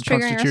right. that would it's triggering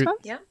a constitute- response.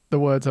 Yeah. The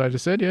words that I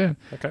just said, yeah.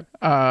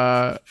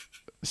 okay?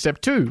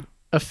 Step 2,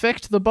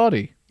 affect the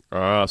body.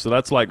 So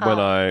that's like when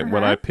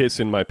I piss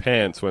in my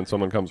pants when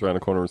someone comes around a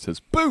corner and says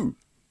 "boo."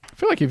 I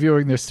feel like you're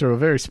viewing this through a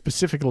very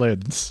specific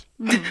lens.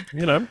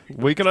 You know,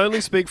 we can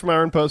only speak from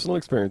our own personal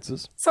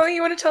experiences. Something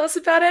you want to tell us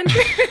about,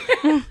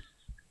 Andrew?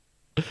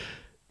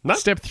 No.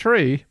 Step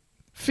 3,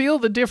 feel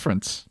the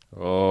difference.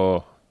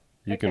 Oh,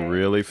 you can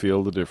really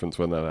feel the difference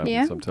when that happens.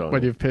 Yeah. I'm telling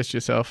When you. you've pissed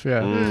yourself,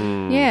 yeah.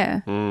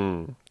 Yeah.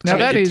 Now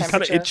that is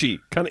Kind of itchy.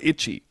 Kind of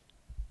itchy.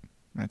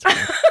 that's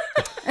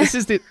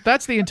right.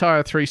 That's the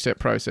entire 3-step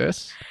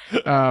process.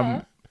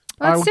 I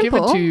That's will give it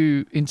simple. to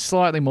you in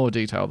slightly more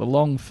detail. The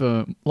long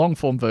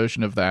form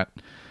version of that.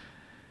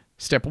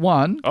 Step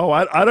 1, Oh,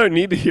 I don't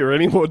need to hear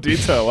any more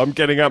detail. I'm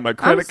getting out my I'm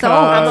credit sold.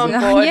 card. I'm on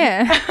board.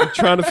 Yeah. I'm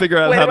trying to figure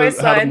out Where how do I to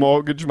sign?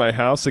 mortgage my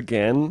house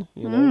again.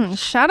 You know?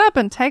 Shut up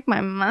and take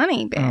my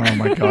money back. oh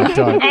my god,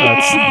 don't.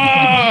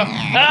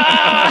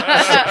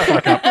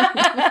 Fuck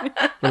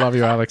up. We love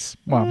you, Alex.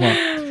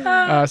 Mwah,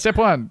 mwah. Step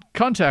 1,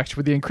 contact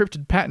with the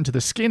encrypted pattern to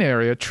the skin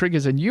area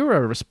triggers a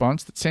neuro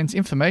response that sends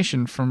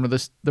information from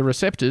the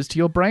receptors to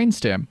your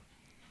brainstem.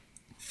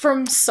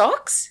 From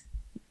socks?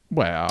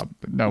 Well,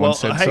 no Well, one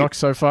said hey- socks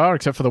so far,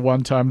 except for the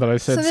one time that I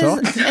So said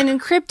there's socks. an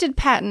encrypted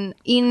pattern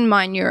in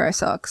my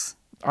NeuroSocks.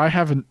 I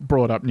haven't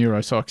brought up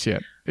neurosocks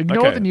yet.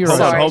 Ignore the neurosocks.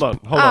 Sorry. Hold on.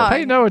 Oh,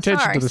 Pay no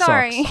attention to the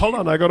sorry. socks. Hold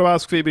on, I got to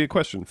ask Phoebe a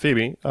question.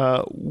 Phoebe,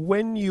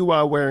 when you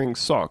are wearing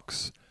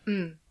socks,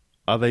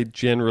 are they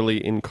generally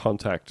in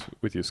contact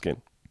with your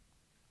skin?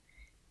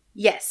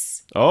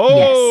 Yes.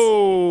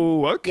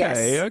 Oh,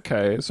 okay, Yes.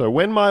 okay. So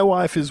when my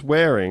wife is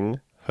wearing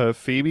her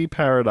Phoebe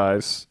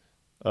Paradise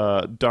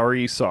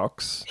Durry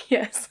socks,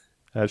 Yes.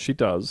 as she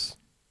does,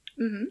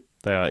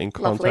 they are in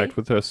contact Lovely.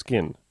 with her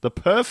skin. The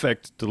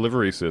perfect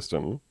delivery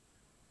system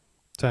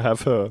to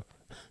have her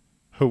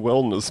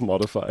wellness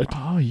modified.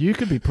 Oh, you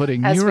could be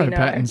putting As we neuro know.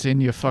 patterns in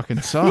your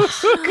fucking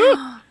socks.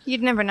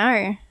 You'd never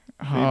know.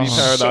 Phoebe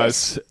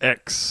Paradise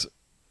X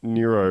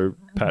neuro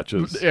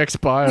patches.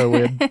 Ex-bio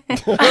win.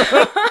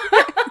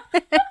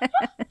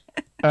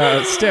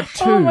 Step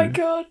 2. Oh my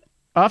god.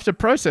 After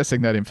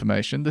processing that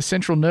information, the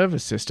central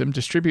nervous system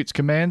distributes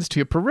commands to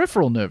your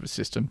peripheral nervous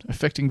system,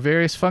 affecting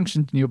various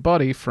functions in your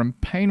body from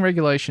pain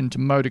regulation to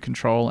motor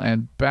control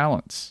and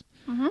balance.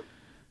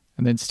 And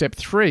And then step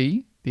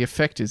 3, the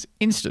effect is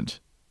instant,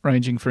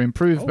 ranging from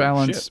improved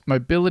balance, shit.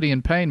 mobility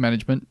and pain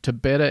management to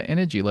better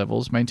energy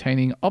levels,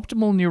 maintaining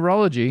optimal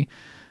neurology,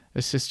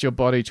 assists your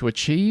body to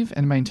achieve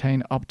and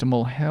maintain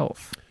optimal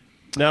health.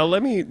 Now,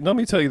 let me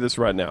tell you this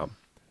right now.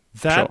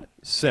 That Sure.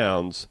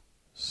 sounds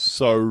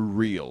so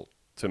real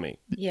to me.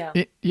 Yeah.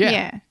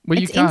 Yeah. Well,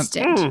 It's you can't.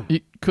 instant.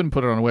 You couldn't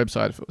put it on a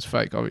website if it was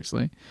fake,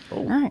 obviously.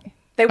 No.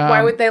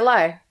 Why would they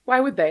lie? Why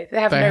would they? They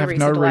have They no have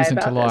reason no to lie reason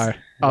about to lie this.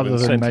 other than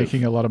Incentive.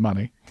 making a lot of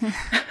money.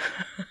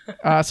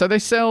 So they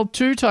sell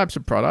 2 types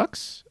of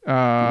products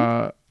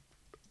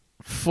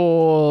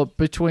for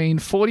between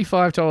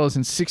 $45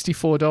 and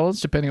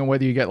 $64, depending on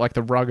whether you get like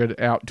the rugged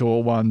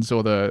outdoor ones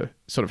or the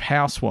sort of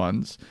house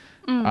ones.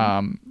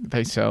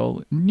 They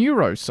sell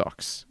Neuro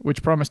Socks,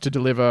 which promise to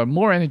deliver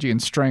more energy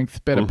and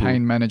strength, better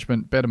pain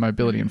management, better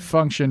mobility and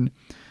function,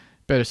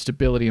 better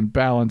stability and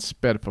balance,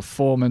 better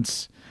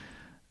performance,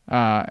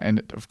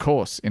 and of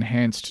course,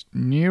 enhanced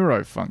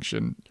neuro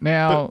function.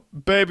 Now,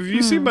 Babe, have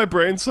you seen my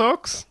brain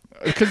socks?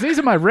 because these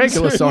are my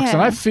regular socks and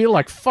Yeah. I feel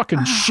like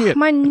fucking shit.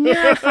 My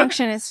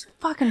neurofunction is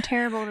fucking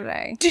terrible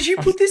today. Did you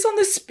put this on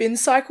the spin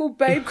cycle,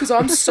 babe? Because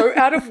I'm so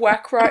out of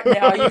whack right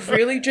now. You've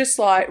really just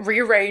like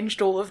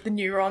rearranged all of the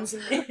neurons in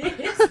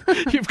this.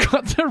 You've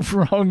got the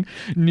wrong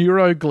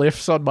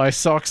neuroglyphs on my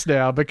socks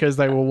now because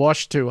they were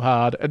washed too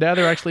hard, and now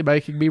they're actually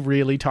making me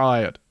really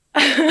tired.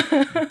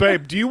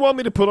 Babe, do you want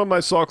me to put on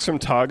my socks from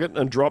Target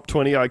and drop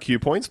 20 IQ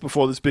points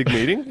before this big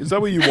meeting? Is that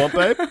what you want,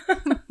 babe?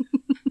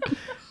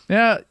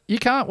 Now, you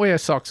can't wear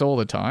socks all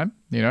the time.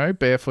 You know,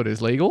 barefoot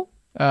is legal.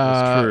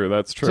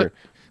 That's true.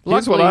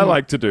 Here's what luckily- I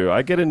like to do.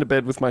 I get into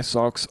bed with my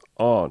socks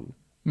on,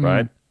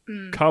 right?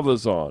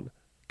 Covers on,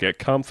 get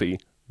comfy,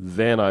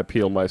 then I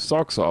peel my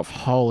socks off,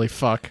 Holy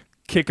fuck.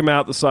 kick them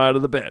out the side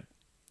of the bed.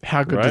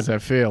 How good Right. does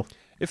that feel?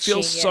 It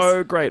feels Genius.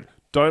 so great.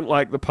 Don't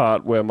like the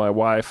part where my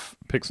wife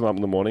picks them up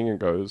in the morning and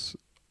goes,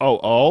 "Oh,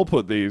 I'll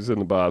put these in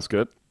the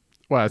basket."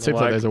 Well, it seems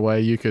like Like- there's a way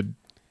you could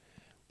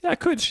Yeah, I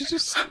could. She's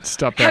just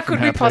stop How that from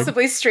could we happening.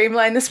 possibly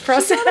streamline this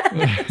process?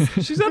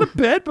 she's out of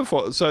bed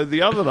before. So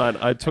the other night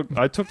I took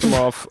them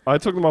off. I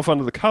took them off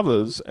under the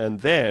covers and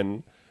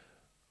then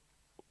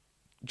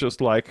just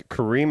like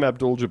Kareem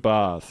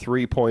Abdul-Jabbar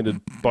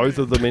 3-pointed both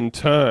of them in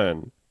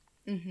turn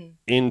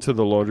into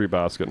the laundry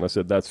basket, and I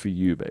said, "That's for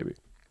you, baby."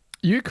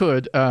 You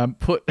could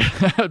put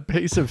a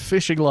piece of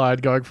fishing line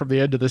going from the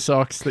end of the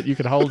socks that you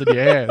could hold in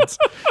your hands,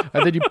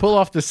 and then you pull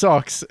off the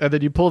socks, and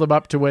then you pull them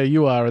up to where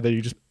you are, and then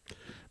you just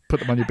put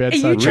them on your Are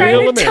bedside. you Reel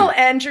trying them to in. tell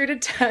Andrew to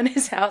turn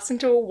his house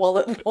into a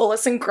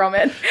Wallace and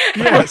Gromit?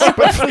 Yes,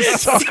 but for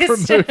sock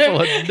System.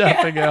 removal and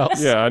nothing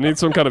else. Yeah, I need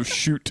some kind of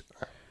chute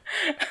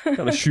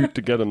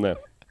to get him there.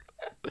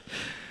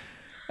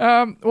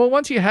 Well,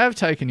 once you have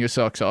taken your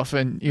socks off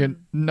and you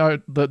know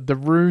that the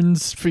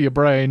runes for your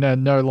brain are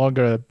no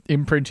longer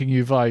imprinting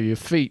you via your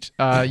feet,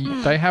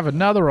 they have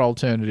another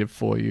alternative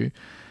for you.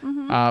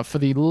 For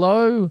the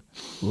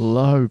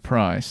low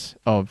price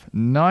of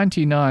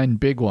 99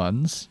 big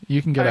ones,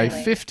 you can get a Only.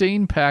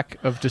 15-pack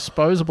of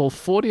disposable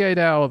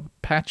 48-hour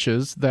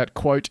patches that,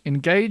 quote,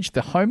 engage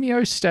the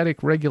homeostatic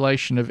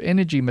regulation of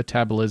energy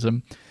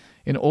metabolism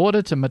in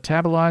order to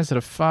metabolize at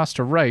a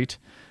faster rate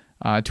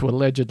to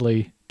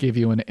allegedly give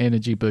you an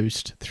energy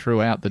boost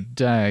throughout the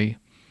day.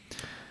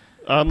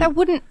 That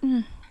wouldn't.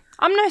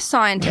 I'm no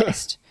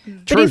scientist,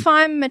 but True. if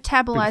I'm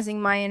metabolizing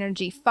my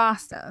energy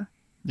faster,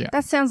 Yeah.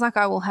 that sounds like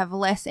I will have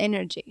less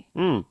energy.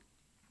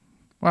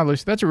 Wow,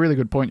 Lucy, that's a really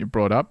good point you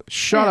brought up.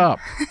 Shut up.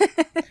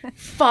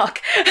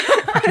 Fuck.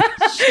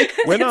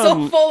 When, It's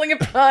all falling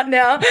apart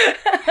now.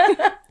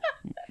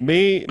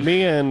 Me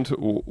and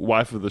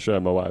wife of the show,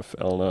 my wife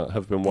Eleanor,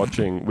 have been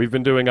watching. We've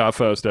been doing our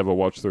first ever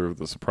watch through of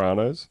The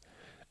Sopranos,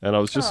 and I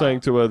was just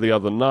saying to her the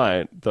other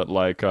night that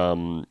like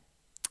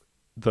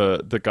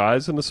the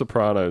guys in The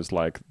Sopranos,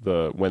 like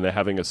when they're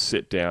having a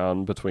sit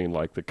down between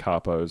like the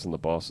capos and the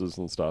bosses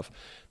and stuff,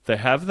 they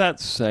have that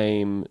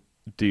same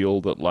deal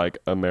that like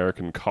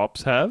American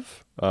cops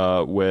have,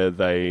 where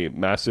they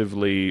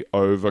massively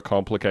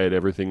overcomplicate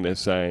everything they're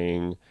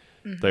saying.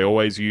 They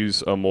always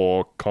use a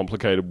more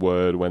complicated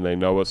word when they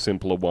know a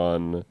simpler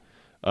one.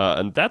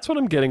 And that's what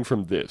I'm getting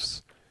from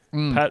this.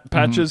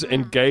 Patches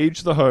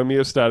engage the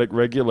homeostatic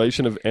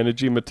regulation of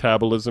energy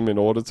metabolism in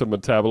order to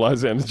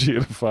metabolize energy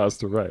at a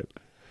faster rate.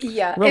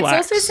 Yeah, Relax.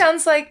 it also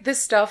sounds like the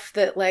stuff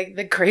that like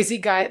the crazy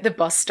guy at the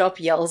bus stop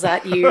yells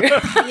at you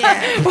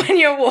Yeah. when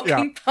you're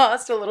walking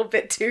past a little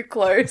bit too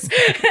close.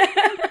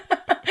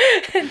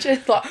 And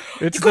just like,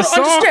 It's you gotta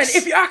the understand, socks.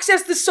 if you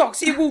access the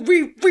socks, it will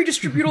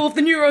redistribute all of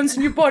the neurons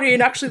in your body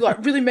and actually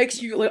like really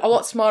makes you like a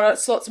lot smarter,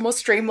 it's lots more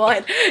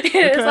streamlined.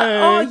 It's like,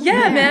 oh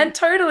yeah, man,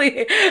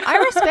 totally. I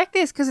respect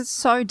this because it's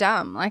so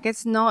dumb. Like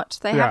it's not.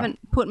 They Yeah. haven't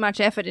put much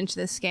effort into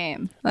this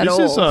scam at all.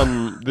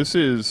 This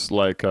is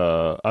like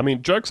I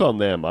mean, joke's on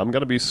them. I'm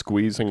going to be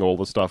squeezing all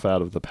the stuff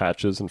out of the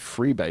patches and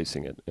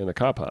freebasing it in a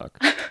car park.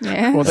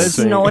 Yeah, Well, there's-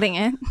 snorting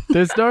it.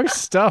 There's no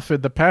stuff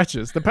in the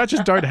patches. The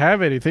patches don't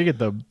have anything in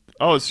them.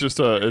 Oh, it's just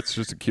a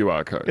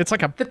QR code. It's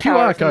like a The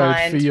power QR of code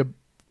mind. for your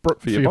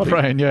your body.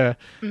 brain, yeah.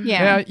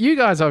 Yeah. Now, you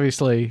guys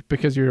obviously,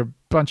 because you're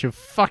bunch of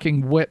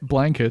fucking wet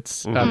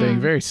blankets being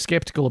very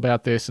skeptical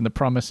about this and the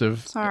promise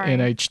of Sorry.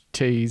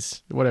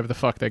 NHTs, whatever the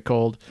fuck they're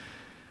called.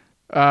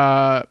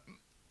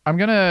 I'm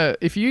going to,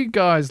 if you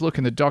guys look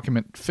in the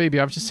document,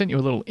 Phoebe, I've just sent you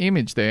a little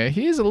image there.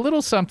 Here's a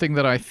little something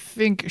that I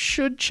think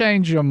should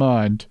change your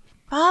mind.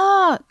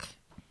 Fuck.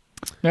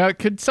 Now,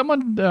 could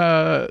someone,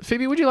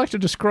 Phoebe, would you like to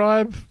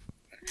describe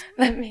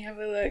Let me have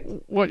a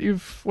look. what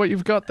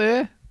you've got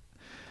there?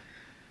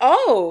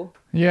 Oh,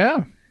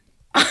 Yeah.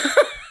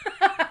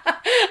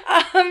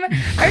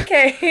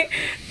 okay.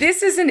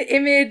 This is an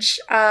image,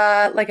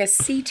 like a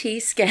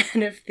CT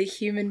scan of the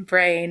human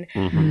brain.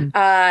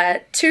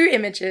 Two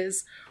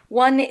images.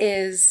 One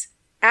is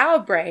our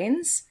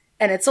brains,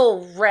 and it's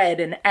all red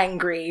and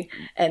angry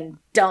and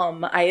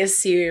dumb, I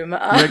assume.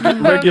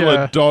 Regular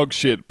Yeah. dog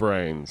shit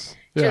brains.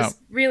 Yeah. Just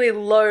really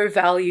low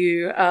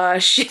value,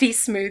 shitty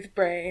smooth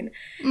brain.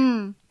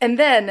 And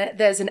then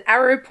there's an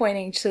arrow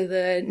pointing to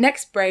the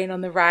next brain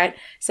on the right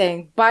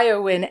saying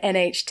BioWin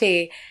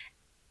NHT.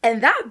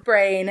 And that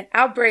brain,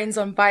 our brains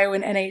on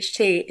BioWin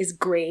NHT, is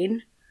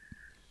green,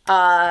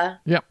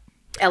 Yep.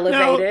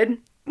 elevated.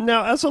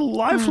 Now, as a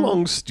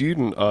lifelong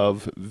student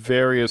of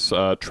various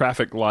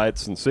traffic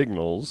lights and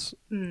signals,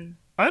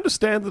 I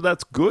understand that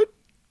that's good.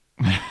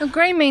 Well,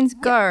 green means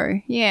go.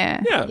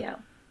 Yeah. Yeah.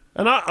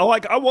 And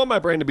I want my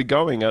brain to be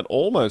going at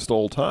almost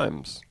all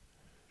times.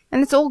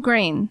 And it's all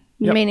green,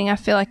 Yep. meaning I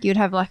feel like you'd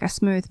have like a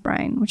smooth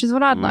brain, which is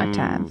what I'd like to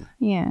have.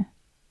 Yeah.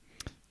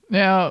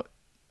 Now,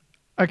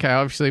 okay,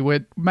 obviously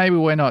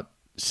we're not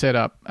set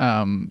up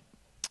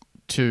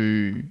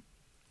to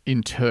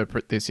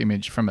interpret this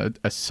image from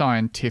a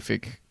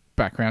scientific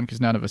background because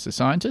none of us are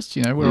scientists.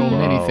 You know, we're all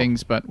many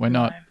things, but we're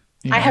not.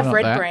 You know, I have we're not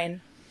red that.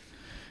 brain.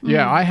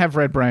 Yeah, I have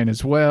red brain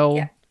as well.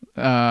 Yeah.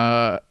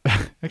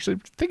 Actually,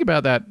 think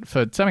about that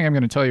for something I'm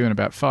going to tell you in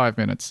about 5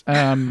 minutes.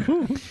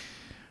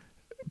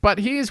 But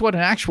here's what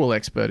an actual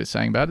expert is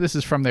saying about it. This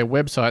is from their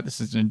website.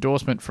 This is an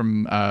endorsement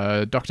from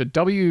Dr.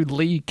 W.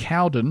 Lee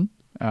Cowden,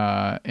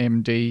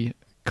 MD,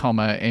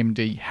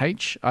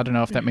 MDH. I don't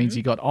know if that means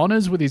he got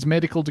honours with his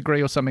medical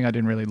degree or something. I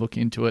didn't really look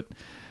into it.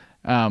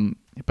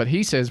 But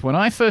he says, when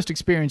I first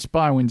experienced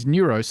BioWin's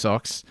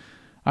NeuroSocks,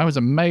 I was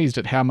amazed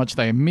at how much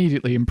they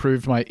immediately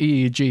improved my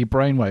EEG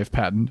brainwave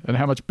pattern and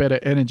how much better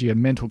energy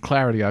and mental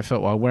clarity I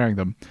felt while wearing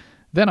them.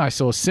 Then I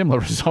saw similar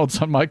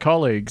results on my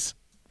colleagues.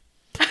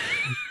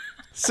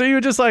 So you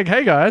were just like,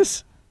 hey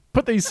guys,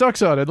 put these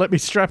socks on and let me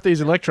strap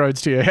these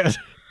electrodes to your head.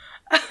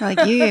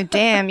 Like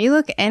you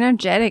look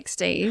energetic,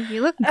 Steve.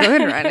 You look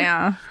good right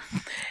now.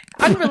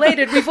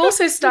 Unrelated, we've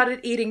also started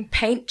eating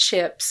paint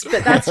chips,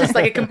 but that's just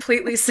like a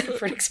completely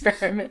separate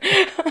experiment.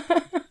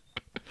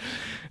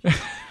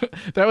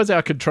 That was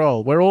our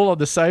control. We're all on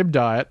the same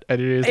diet,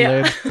 and it is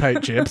lead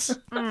paint chips.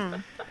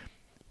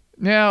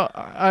 Now,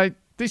 I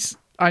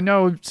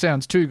know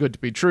sounds too good to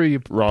be true.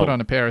 You Wrong. put on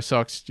a pair of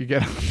socks, you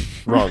get.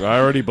 Wrong. I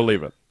already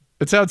believe it.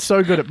 It sounds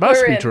so good, it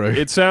must We're be in. true.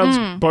 It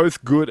sounds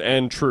both good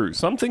and true.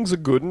 Some things are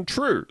good and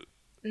true.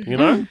 You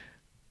know?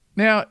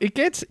 Now, it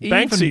gets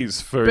even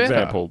Banksy's, for better.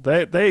 example,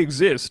 they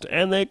exist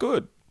and they're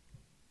good.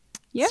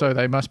 Yep. So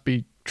they must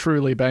be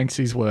truly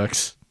Banksy's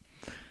works,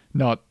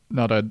 not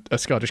a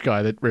Scottish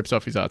guy that rips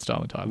off his art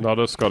style entirely. Not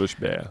a Scottish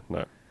bear,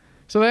 no.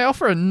 So they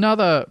offer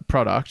another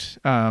product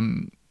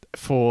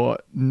for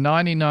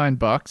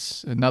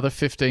 $99, another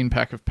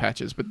 15-pack of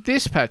patches. But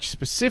this patch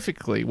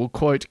specifically will,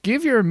 quote,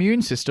 give your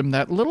immune system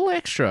that little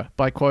extra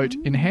by, quote,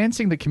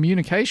 enhancing the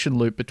communication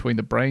loop between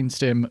the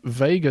brainstem,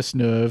 vagus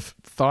nerve,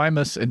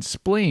 thymus, and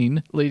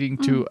spleen, leading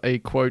to a,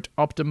 quote,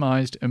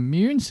 optimized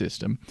immune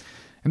system.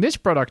 And this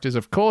product is,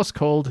 of course,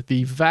 called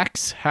the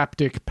Vax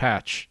Haptic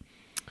Patch.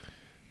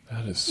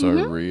 That is so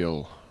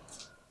real.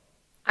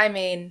 I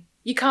mean,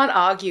 you can't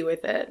argue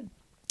with it.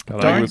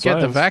 Don't get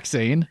the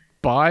vaccine.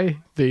 Buy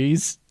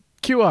these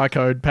QR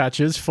code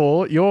patches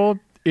for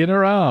your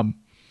inner arm.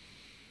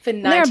 For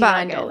They're a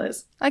bargain.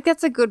 $99. Like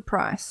that's a good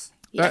price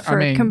I for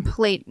mean-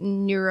 complete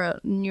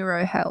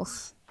neuro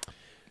health.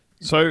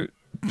 So,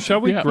 shall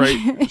we Yeah.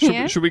 grade?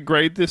 Yeah. Should we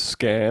grade this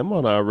scam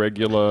on our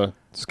regular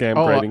scam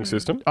grading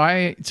system?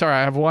 I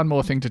have one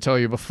more thing to tell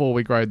you before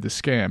we grade the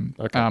scam.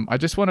 Okay. I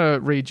just want to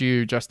read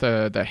you just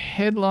the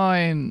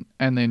headline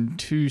and then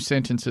 2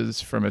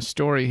 sentences from a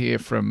story here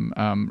from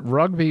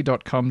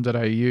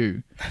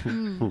rugby.com.au.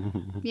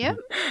 Yep.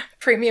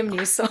 Premium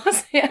news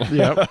source. Yeah.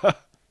 Yep.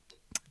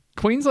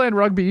 Queensland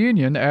Rugby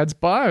Union adds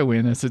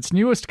BioWin as its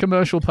newest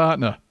commercial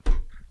partner.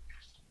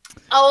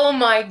 Oh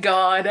my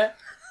god.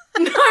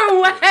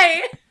 No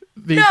way.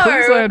 The No.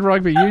 Queensland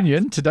Rugby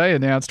Union today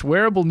announced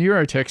wearable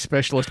neurotech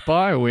specialist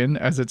BioWin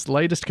as its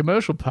latest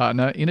commercial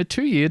partner in a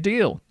 2-year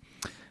deal.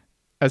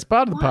 As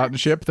part of the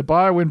partnership, the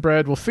BioWin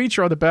brand will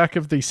feature on the back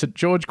of the St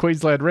George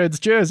Queensland Reds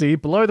jersey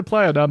below the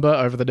player number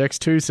over the next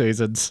 2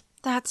 seasons.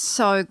 That's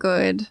so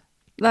good.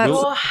 That's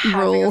You're having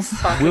a rules.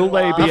 fucking Will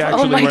they be laugh.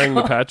 Oh actually my wearing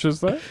the God. patches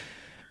though?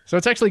 So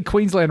it's actually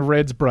Queensland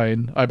Reds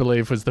brain, I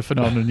believe, was the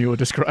phenomenon you were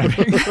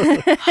describing.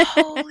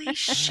 Holy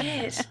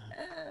shit.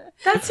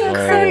 That's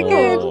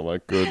incredible. Oh my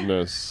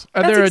goodness!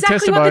 And That's there are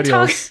exactly what the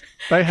testimonials.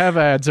 They have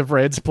ads of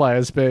Reds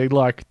players being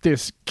like,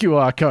 this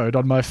QR code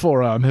on my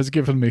forearm has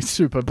given me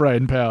super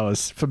brain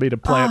powers for me to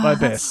play at my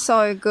That's best.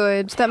 so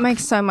good. That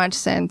makes so much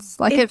sense.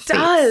 Like It it, fits,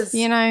 does.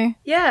 you know?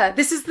 Yeah,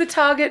 this is the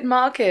target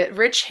market,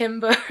 rich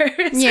himbos.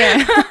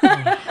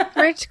 Yeah.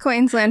 Rich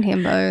Queensland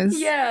himbos.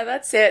 Yeah,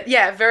 that's it.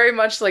 Yeah, very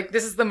much like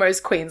this is the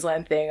most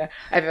Queensland thing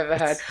I've ever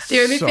heard.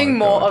 The only so thing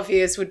more good.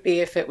 obvious would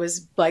be if it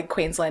was like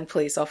Queensland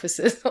police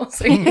officers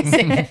also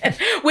using it,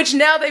 which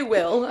now they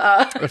will.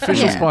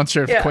 Official Yeah.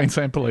 sponsor of Yeah.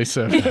 Queensland Police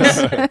Service.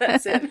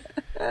 That's it.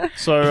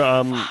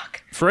 So,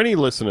 for any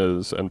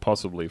listeners, and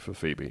possibly for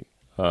Phoebe,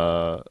 who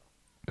are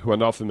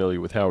not familiar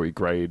with how we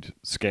grade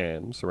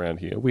scams around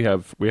here, we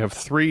have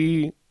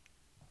three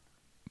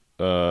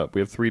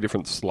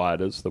different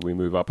sliders that we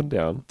move up and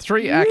down.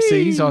 3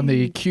 axes on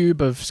the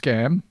cube of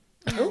scam.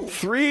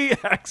 3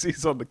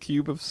 axes on the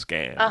cube of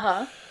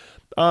scam.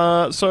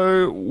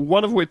 So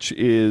one of which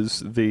is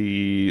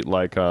the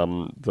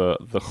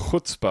the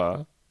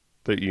chutzpah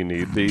that you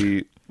need,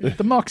 the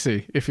The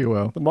moxie, if you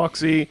will.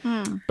 moxie,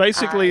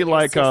 basically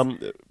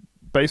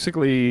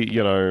basically,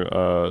 you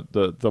know,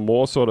 the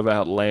more sort of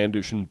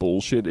outlandish and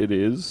bullshit it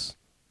is,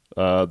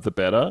 the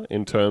better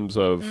in terms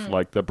of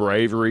like the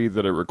bravery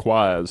that it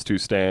requires to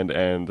stand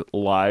and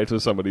lie to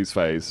somebody's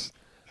face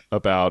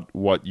about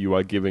what you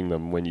are giving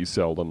them when you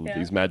sell them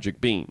these magic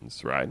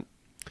beans, right?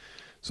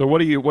 So what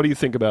do you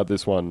think about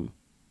this one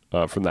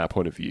from that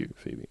point of view,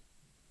 Phoebe?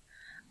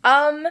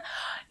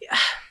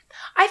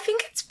 I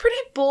think it's pretty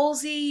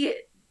ballsy,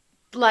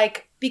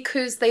 like,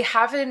 because they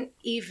haven't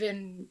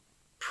even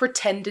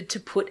pretended to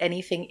put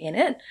anything in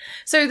it.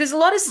 So there's a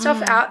lot of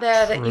stuff out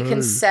there that you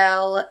can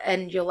sell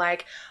and you're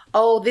like,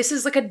 oh, this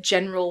is like a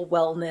general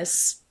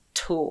wellness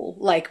tool.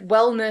 Like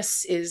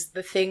wellness is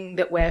the thing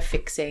that we're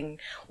fixing,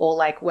 or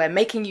like we're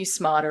making you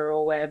smarter,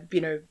 or we're,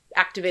 you know,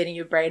 activating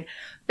your brain.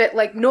 But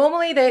like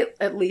normally they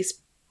at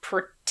least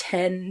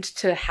pretend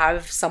to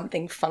have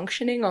something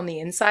functioning on the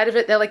inside of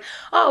it. They're like,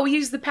 oh, we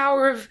use the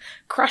power of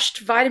crushed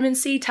vitamin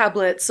C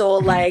tablets,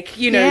 or like,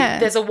 you know, Yeah.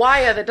 there's a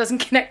wire that doesn't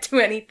connect to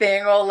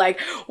anything, or like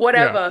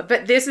whatever. Yeah.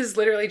 But this is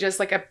literally just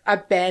like a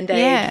band-aid.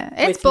 Yeah,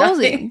 it's with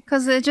ballsy nothing.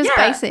 because they're just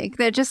Yeah. basic.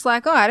 They're just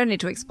like, oh, I don't need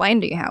to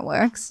explain to you how it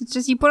works. It's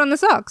just you put on the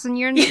socks and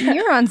your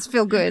neurons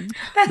feel good.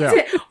 That's Yeah.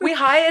 it. We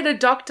hired a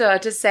doctor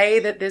to say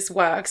that this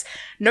works.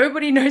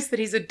 Nobody knows that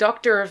he's a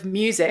doctor of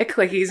music.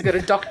 Like he's got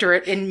a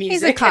doctorate in music.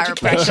 He's a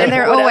chiropractor. education,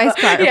 They're whatever. always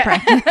Yeah,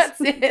 chiropractors.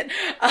 that's it.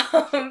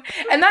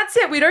 And that's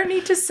it. We don't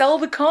need to sell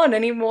the con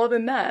any more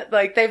than that.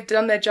 Like they've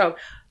done their job.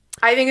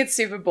 I think it's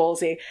super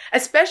ballsy,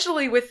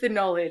 especially with the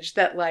knowledge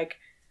that like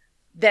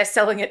they're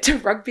selling it to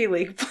rugby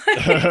league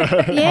players.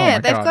 Yeah, my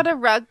they've God. got a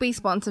rugby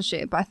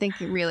sponsorship. I think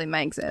it really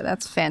makes it.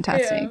 That's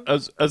fantastic. Yeah.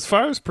 As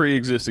far as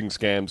pre-existing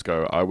scams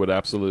go, I would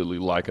absolutely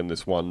liken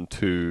this one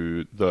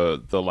to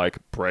the like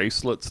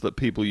bracelets that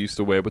people used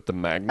to wear with the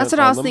magnets. That's what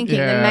I was on them. thinking.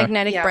 Yeah. The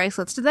magnetic Yeah.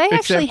 bracelets. Do they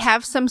actually Except-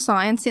 have some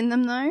science in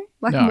them though?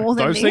 Like No. more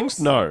than Those these? things,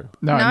 no.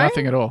 No, No?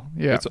 nothing at all.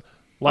 Yeah. It's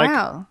like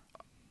Wow.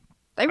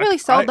 They really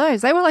sold I-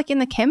 those. They were like in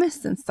the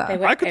chemist and stuff. They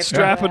were I could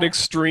strap an everywhere.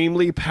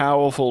 extremely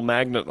powerful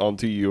magnet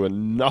onto you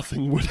and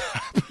nothing would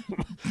happen.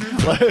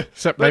 Like,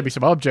 Except maybe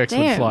some objects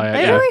would Damn, fly at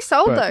they you. really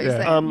sold But, those yeah.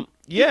 then.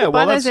 yeah, Buy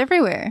well, those that's,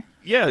 everywhere.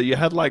 yeah, you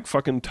had like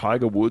fucking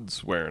Tiger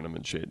Woods wearing them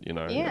and shit, you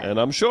know. Yeah. And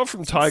I'm sure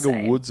from Tiger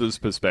insane. Woods'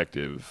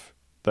 perspective,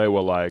 they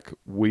were like,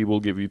 "We will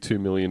give you $2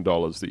 million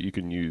that you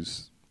can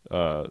use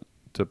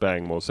to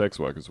bang more sex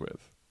workers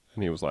with,"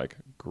 and he was like,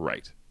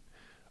 "Great."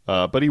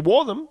 But he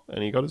wore them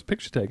and he got his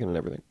picture taken and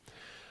everything.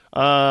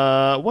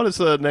 What is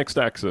the next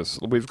axis?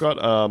 We've got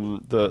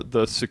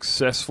the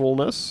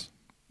successfulness,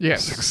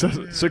 Yes.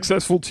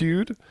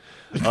 successful-tude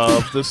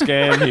of the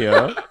scam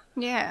here.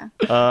 Yeah.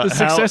 The How-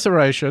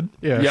 successoration.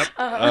 Yeah. Yep.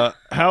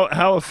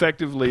 How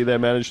effectively they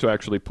managed to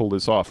actually pull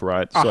this off,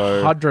 right?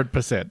 So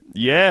 100%.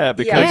 yeah,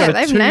 because Yeah, Got a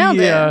they've nailed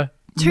it. 2-year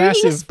 2-year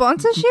massive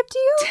sponsorship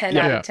deal? 10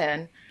 Yeah. out of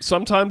 10.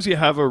 sometimes you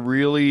have a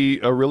really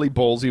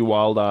ballsy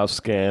wild ass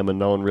scam and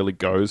no one really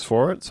goes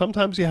for it.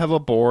 Sometimes you have a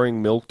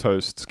boring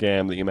milquetoast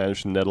scam that you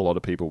manage to net a lot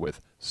of people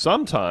with.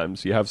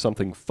 Sometimes you have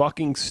something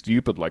fucking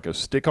stupid like a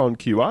stick-on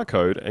QR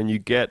code and you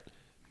get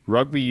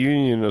Rugby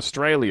Union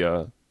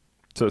Australia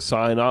to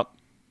sign up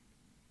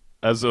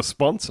as a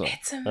sponsor.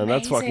 It's And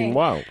that's fucking amazing.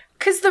 wild.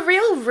 Because the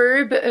real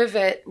rube of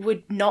it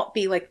would not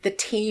be like the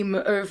team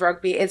of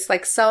rugby. It's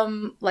like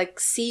some like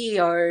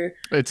CEO.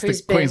 It's the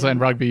who's been-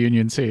 Queensland Rugby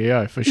Union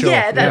CEO for sure.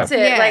 Yeah, that's it.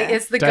 Yeah. Like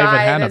it's the David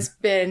guy Hannon. that's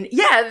been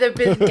they've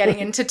been getting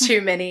into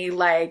too many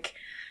like,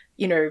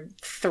 you know,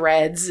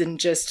 threads and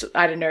just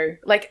I don't know.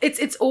 Like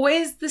it's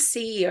always the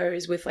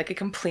CEOs with like a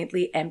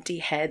completely empty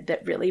head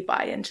that really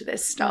buy into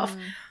this stuff.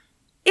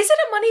 Is it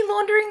a money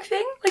laundering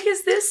thing? Like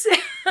is this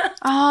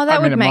Oh, that I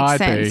mean, would it make might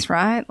sense, be.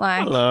 right? I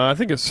Like, don't know. I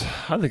think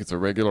it's a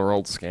regular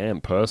old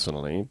scam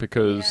personally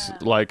because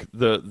like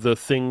the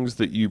things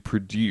that you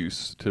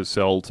produce to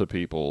sell to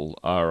people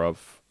are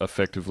of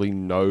effectively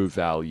no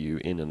value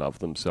in and of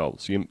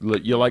themselves.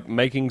 You're like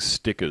making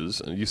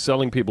stickers and you're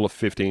selling people a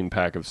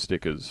 15-pack of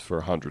stickers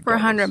for $100. for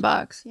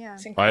 $100. Yeah.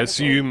 I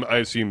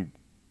assume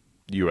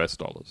US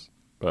dollars.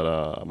 but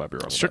I might be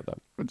wrong about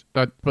that.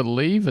 I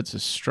believe it's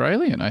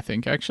Australian, I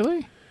think,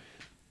 actually.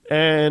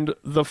 And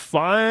the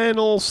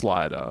final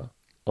slider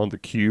on the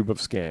cube of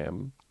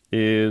scam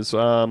is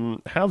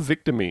how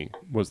victimy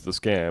was the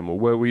scam?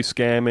 Were we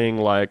scamming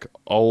like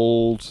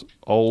old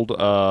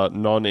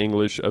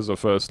non-English as a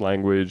first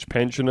language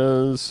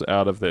pensioners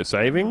out of their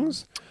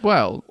savings?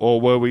 Well,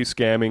 Or were we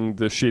scamming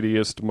the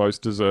shittiest,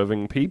 most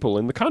deserving people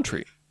in the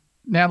country?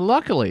 now,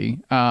 luckily,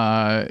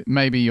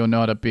 maybe you're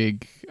not a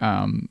big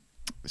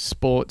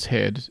sports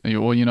head,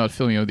 or you're not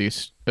familiar with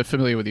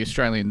the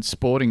Australian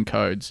sporting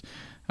codes,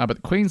 but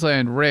the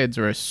Queensland Reds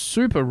are a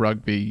super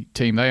rugby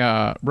team. They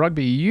are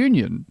rugby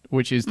union,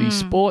 which is the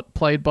sport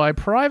played by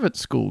private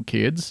school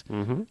kids.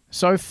 Mm-hmm.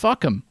 So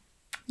fuck them.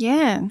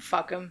 Yeah.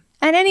 Fuck them.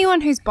 And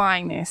anyone who's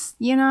buying this,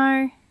 you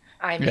know.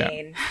 I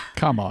mean,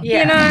 Come on.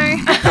 yeah.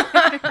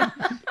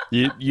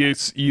 You know.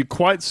 You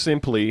quite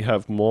simply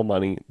have more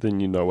money than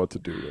you know what to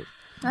do with.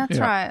 That's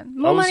Yeah. right.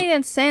 More I was- money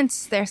than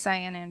sense, they're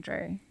saying,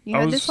 Andrew. You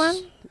heard this one?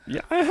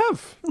 Yeah, I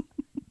have.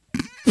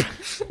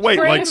 Wait,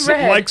 Brain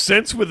red. like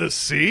sense with a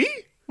C?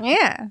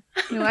 Yeah.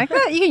 You like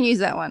that? You can use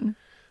that one.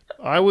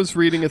 I was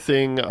reading a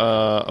thing.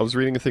 I was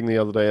reading a thing the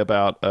other day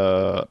about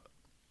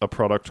a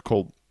product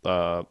called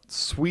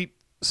Sweet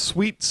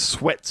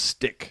Sweat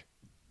Stick.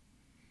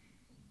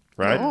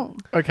 Right, Oh.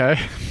 Okay.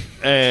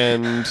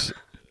 and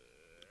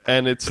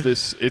it's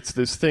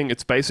this thing.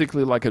 It's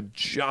basically like a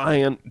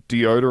giant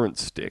deodorant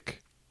stick,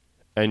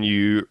 and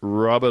you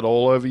rub it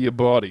all over your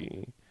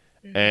body.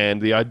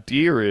 And the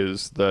idea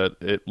is that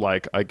it,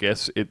 like, I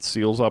guess it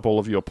seals up all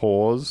of your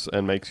pores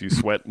and makes you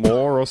sweat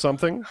more or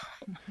something.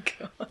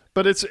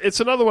 But it's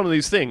another one of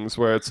these things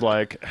where it's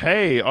like,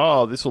 hey,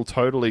 this will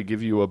totally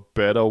give you a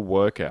better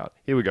workout.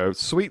 Here we go.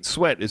 Sweet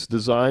Sweat is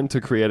designed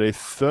to create a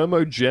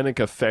thermogenic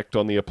effect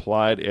on the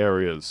applied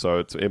areas. So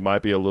it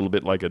might be a little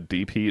bit like a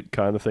deep heat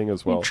kind of thing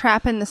as well. You're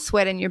trapping the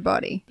sweat in your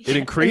body. It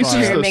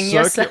increases the Grooming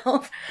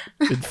yourself.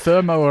 In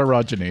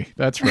thermoerogeny.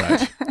 That's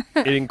right.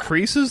 It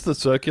increases the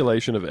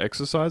circulation of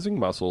exercising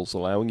muscles,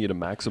 allowing you to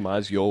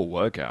maximize your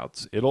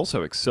workouts. It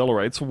also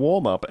accelerates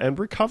warm-up and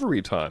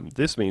recovery time.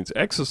 This means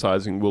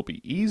exercising will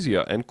be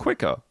easier and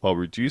quicker while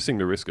reducing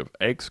the risk of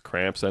aches,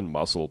 cramps, and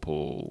muscle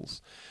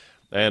pulls.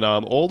 And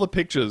all the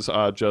pictures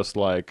are just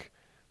like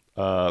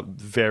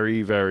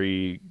very,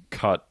 very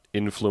cut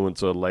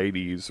influencer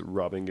ladies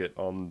rubbing it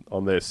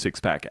on their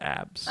six-pack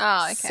abs.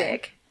 Oh, okay.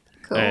 Sick.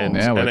 Cool. And,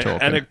 Now we're and, it, and,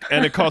 talking. it,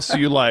 and it costs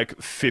you like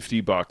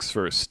 $50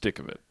 for a stick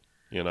of it,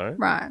 you know?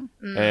 Right.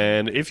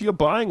 And if you're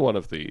buying one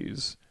of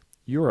these,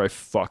 you're a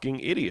fucking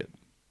idiot.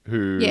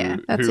 Yeah,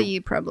 that's who, a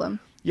you problem.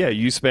 Yeah,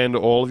 you spend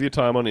all of your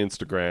time on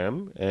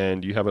Instagram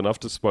and you have enough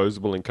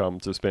disposable income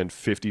to spend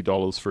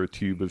 $50 for a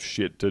tube of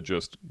shit to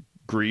just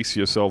grease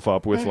yourself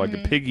up with like a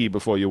piggy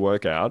before you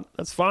work out.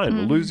 That's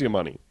fine. Lose your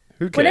money.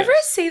 Who cares? Whenever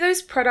I see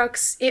those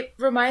products, it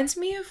reminds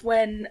me of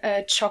when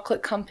a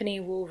chocolate company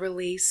will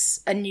release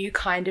a new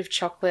kind of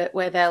chocolate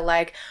where they're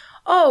like,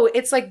 oh,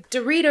 it's like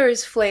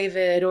Doritos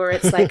flavored, or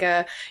it's like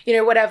a,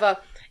 whatever.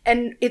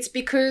 And it's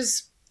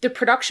because the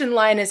production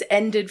line has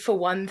ended for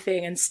one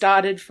thing and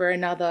started for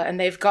another, and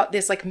they've got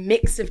this like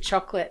mix of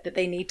chocolate that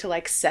they need to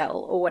like sell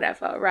or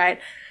whatever, right?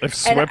 They've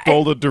swept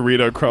all the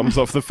Dorito crumbs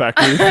off the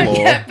factory floor.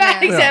 Yeah,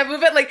 bad example,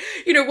 but like,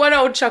 one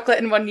old chocolate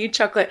and one new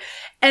chocolate.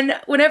 And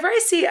whenever I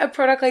see a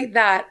product like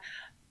that,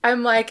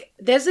 I'm like,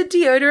 there's a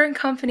deodorant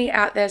company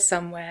out there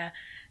somewhere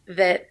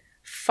that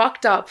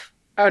fucked up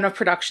on a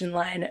production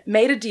line,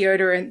 made a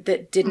deodorant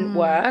that didn't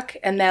work,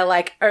 and they're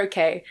like,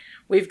 okay,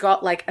 we've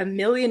got like 1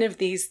 million of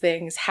these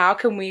things. How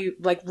can we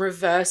like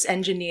reverse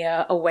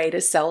engineer a way to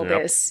sell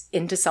this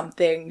into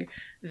something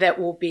that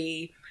will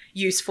be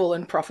useful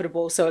and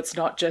profitable, so it's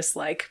not just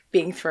like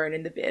being thrown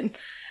in the bin?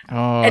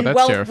 Oh, And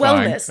that's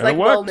terrifying. wellness, And like it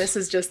works. wellness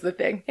is just the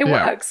thing. It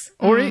Yeah. works.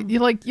 Or you're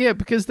like, yeah,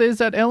 because there's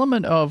that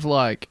element of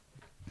like,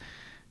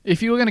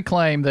 if you were going to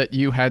claim that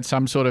you had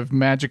some sort of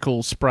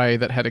magical spray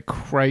that had a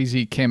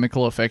crazy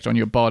chemical effect on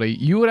your body,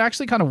 you would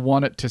actually kind of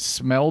want it to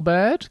smell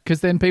bad,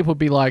 because then people would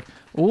be like,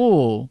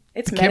 "Oh,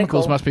 It's the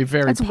chemicals medical. must be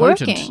very It's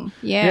potent." working.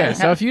 Yeah.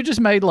 So if you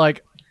just made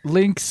like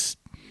Lynx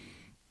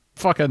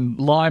fucking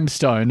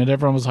limestone, and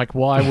everyone was like,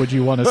 "Why would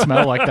you want to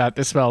smell like that?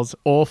 This smells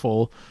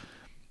awful."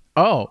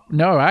 Oh,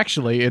 no,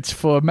 actually, it's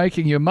for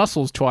making your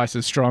muscles twice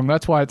as strong.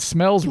 That's why it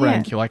smells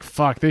rank. You're like,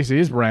 fuck, this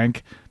is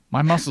rank.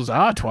 My muscles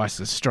are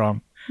twice as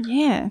strong.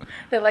 Yeah.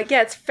 They're like,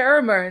 yeah, it's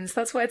pheromones.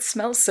 That's why it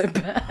smells so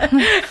bad.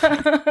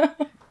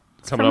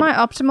 For my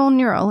optimal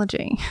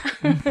neurology.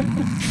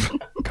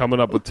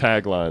 Coming up with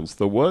taglines.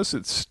 The worse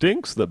it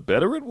stinks, the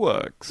better it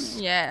works.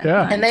 Yeah.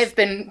 Yeah. And they've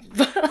been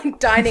like,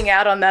 dining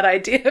out on that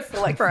idea for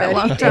like For a 30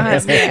 long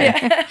years. time.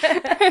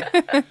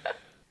 Yeah.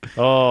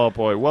 Oh,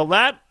 boy. Well,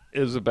 that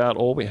is about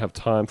all we have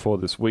time for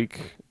this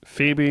week.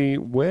 Phoebe,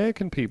 where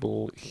can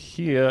people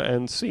hear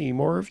and see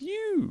more of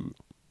you?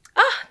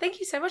 Thank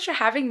you so much for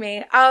having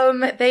me.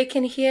 They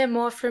can hear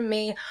more from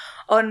me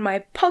on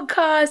my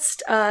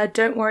podcast.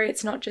 Don't worry,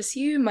 it's not just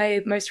you.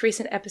 My most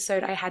recent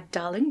episode, I had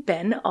Darling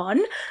Ben on,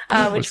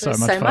 which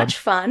was so much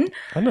fun.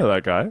 I know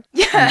that guy.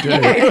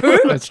 Yeah,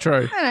 That's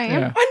true. I know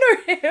him. Yeah. I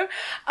know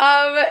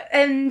him.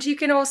 And you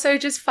can also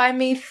just find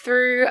me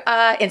through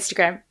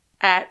Instagram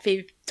at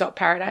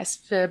phoebe.paradise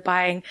for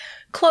buying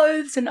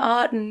clothes and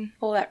art and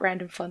all that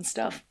random fun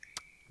stuff.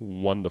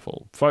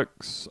 Wonderful.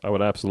 Folks, I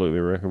would absolutely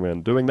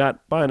recommend doing that.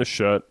 Buying a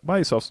shirt, buy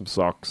yourself some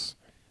socks,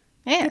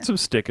 Yeah. get some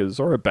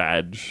stickers or a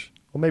badge,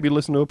 or maybe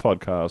listen to a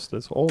podcast.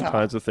 There's all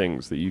kinds of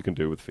things that you can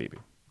do with Phoebe.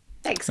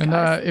 Thanks, And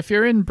guys. if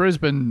you're in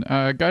Brisbane,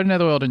 go to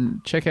Netherworld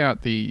and check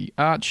out the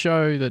art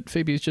show that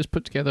Phoebe's just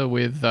put together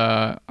with,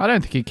 I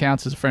don't think he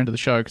counts as a friend of the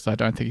show because I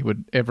don't think he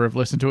would ever have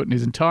listened to it in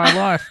his entire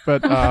life,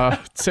 but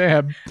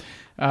Sam,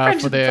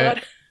 Friend for of the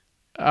their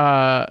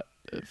pod.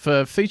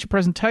 for feature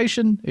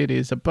presentation. It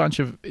is a bunch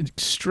of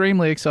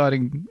extremely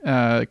exciting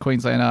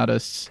Queensland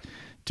artists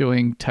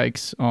doing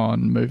takes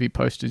on movie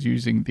posters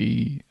using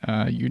the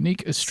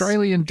unique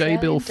Australian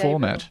daybill Australian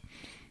format.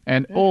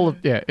 And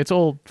it's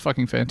all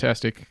fucking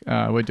fantastic.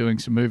 We're doing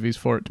some movies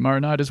for it tomorrow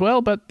night as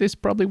well, but this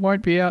probably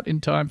won't be out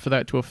in time for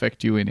that to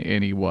affect you in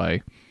any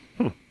way.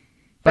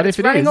 But it's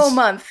if it running is, all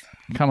month.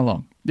 come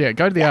along. Yeah,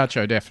 go to the art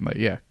show,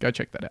 definitely. Yeah, go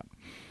check that out.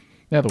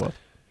 Netherworld.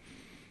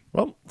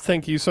 Well,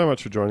 thank you so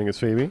much for joining us,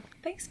 Phoebe.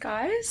 Thanks,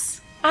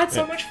 guys. I had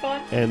so much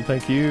fun. And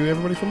thank you,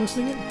 everybody, for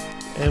listening in.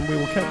 And we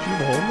will catch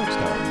you all next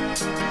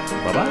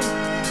time. Bye-bye.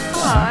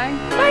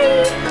 Bye.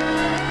 Bye.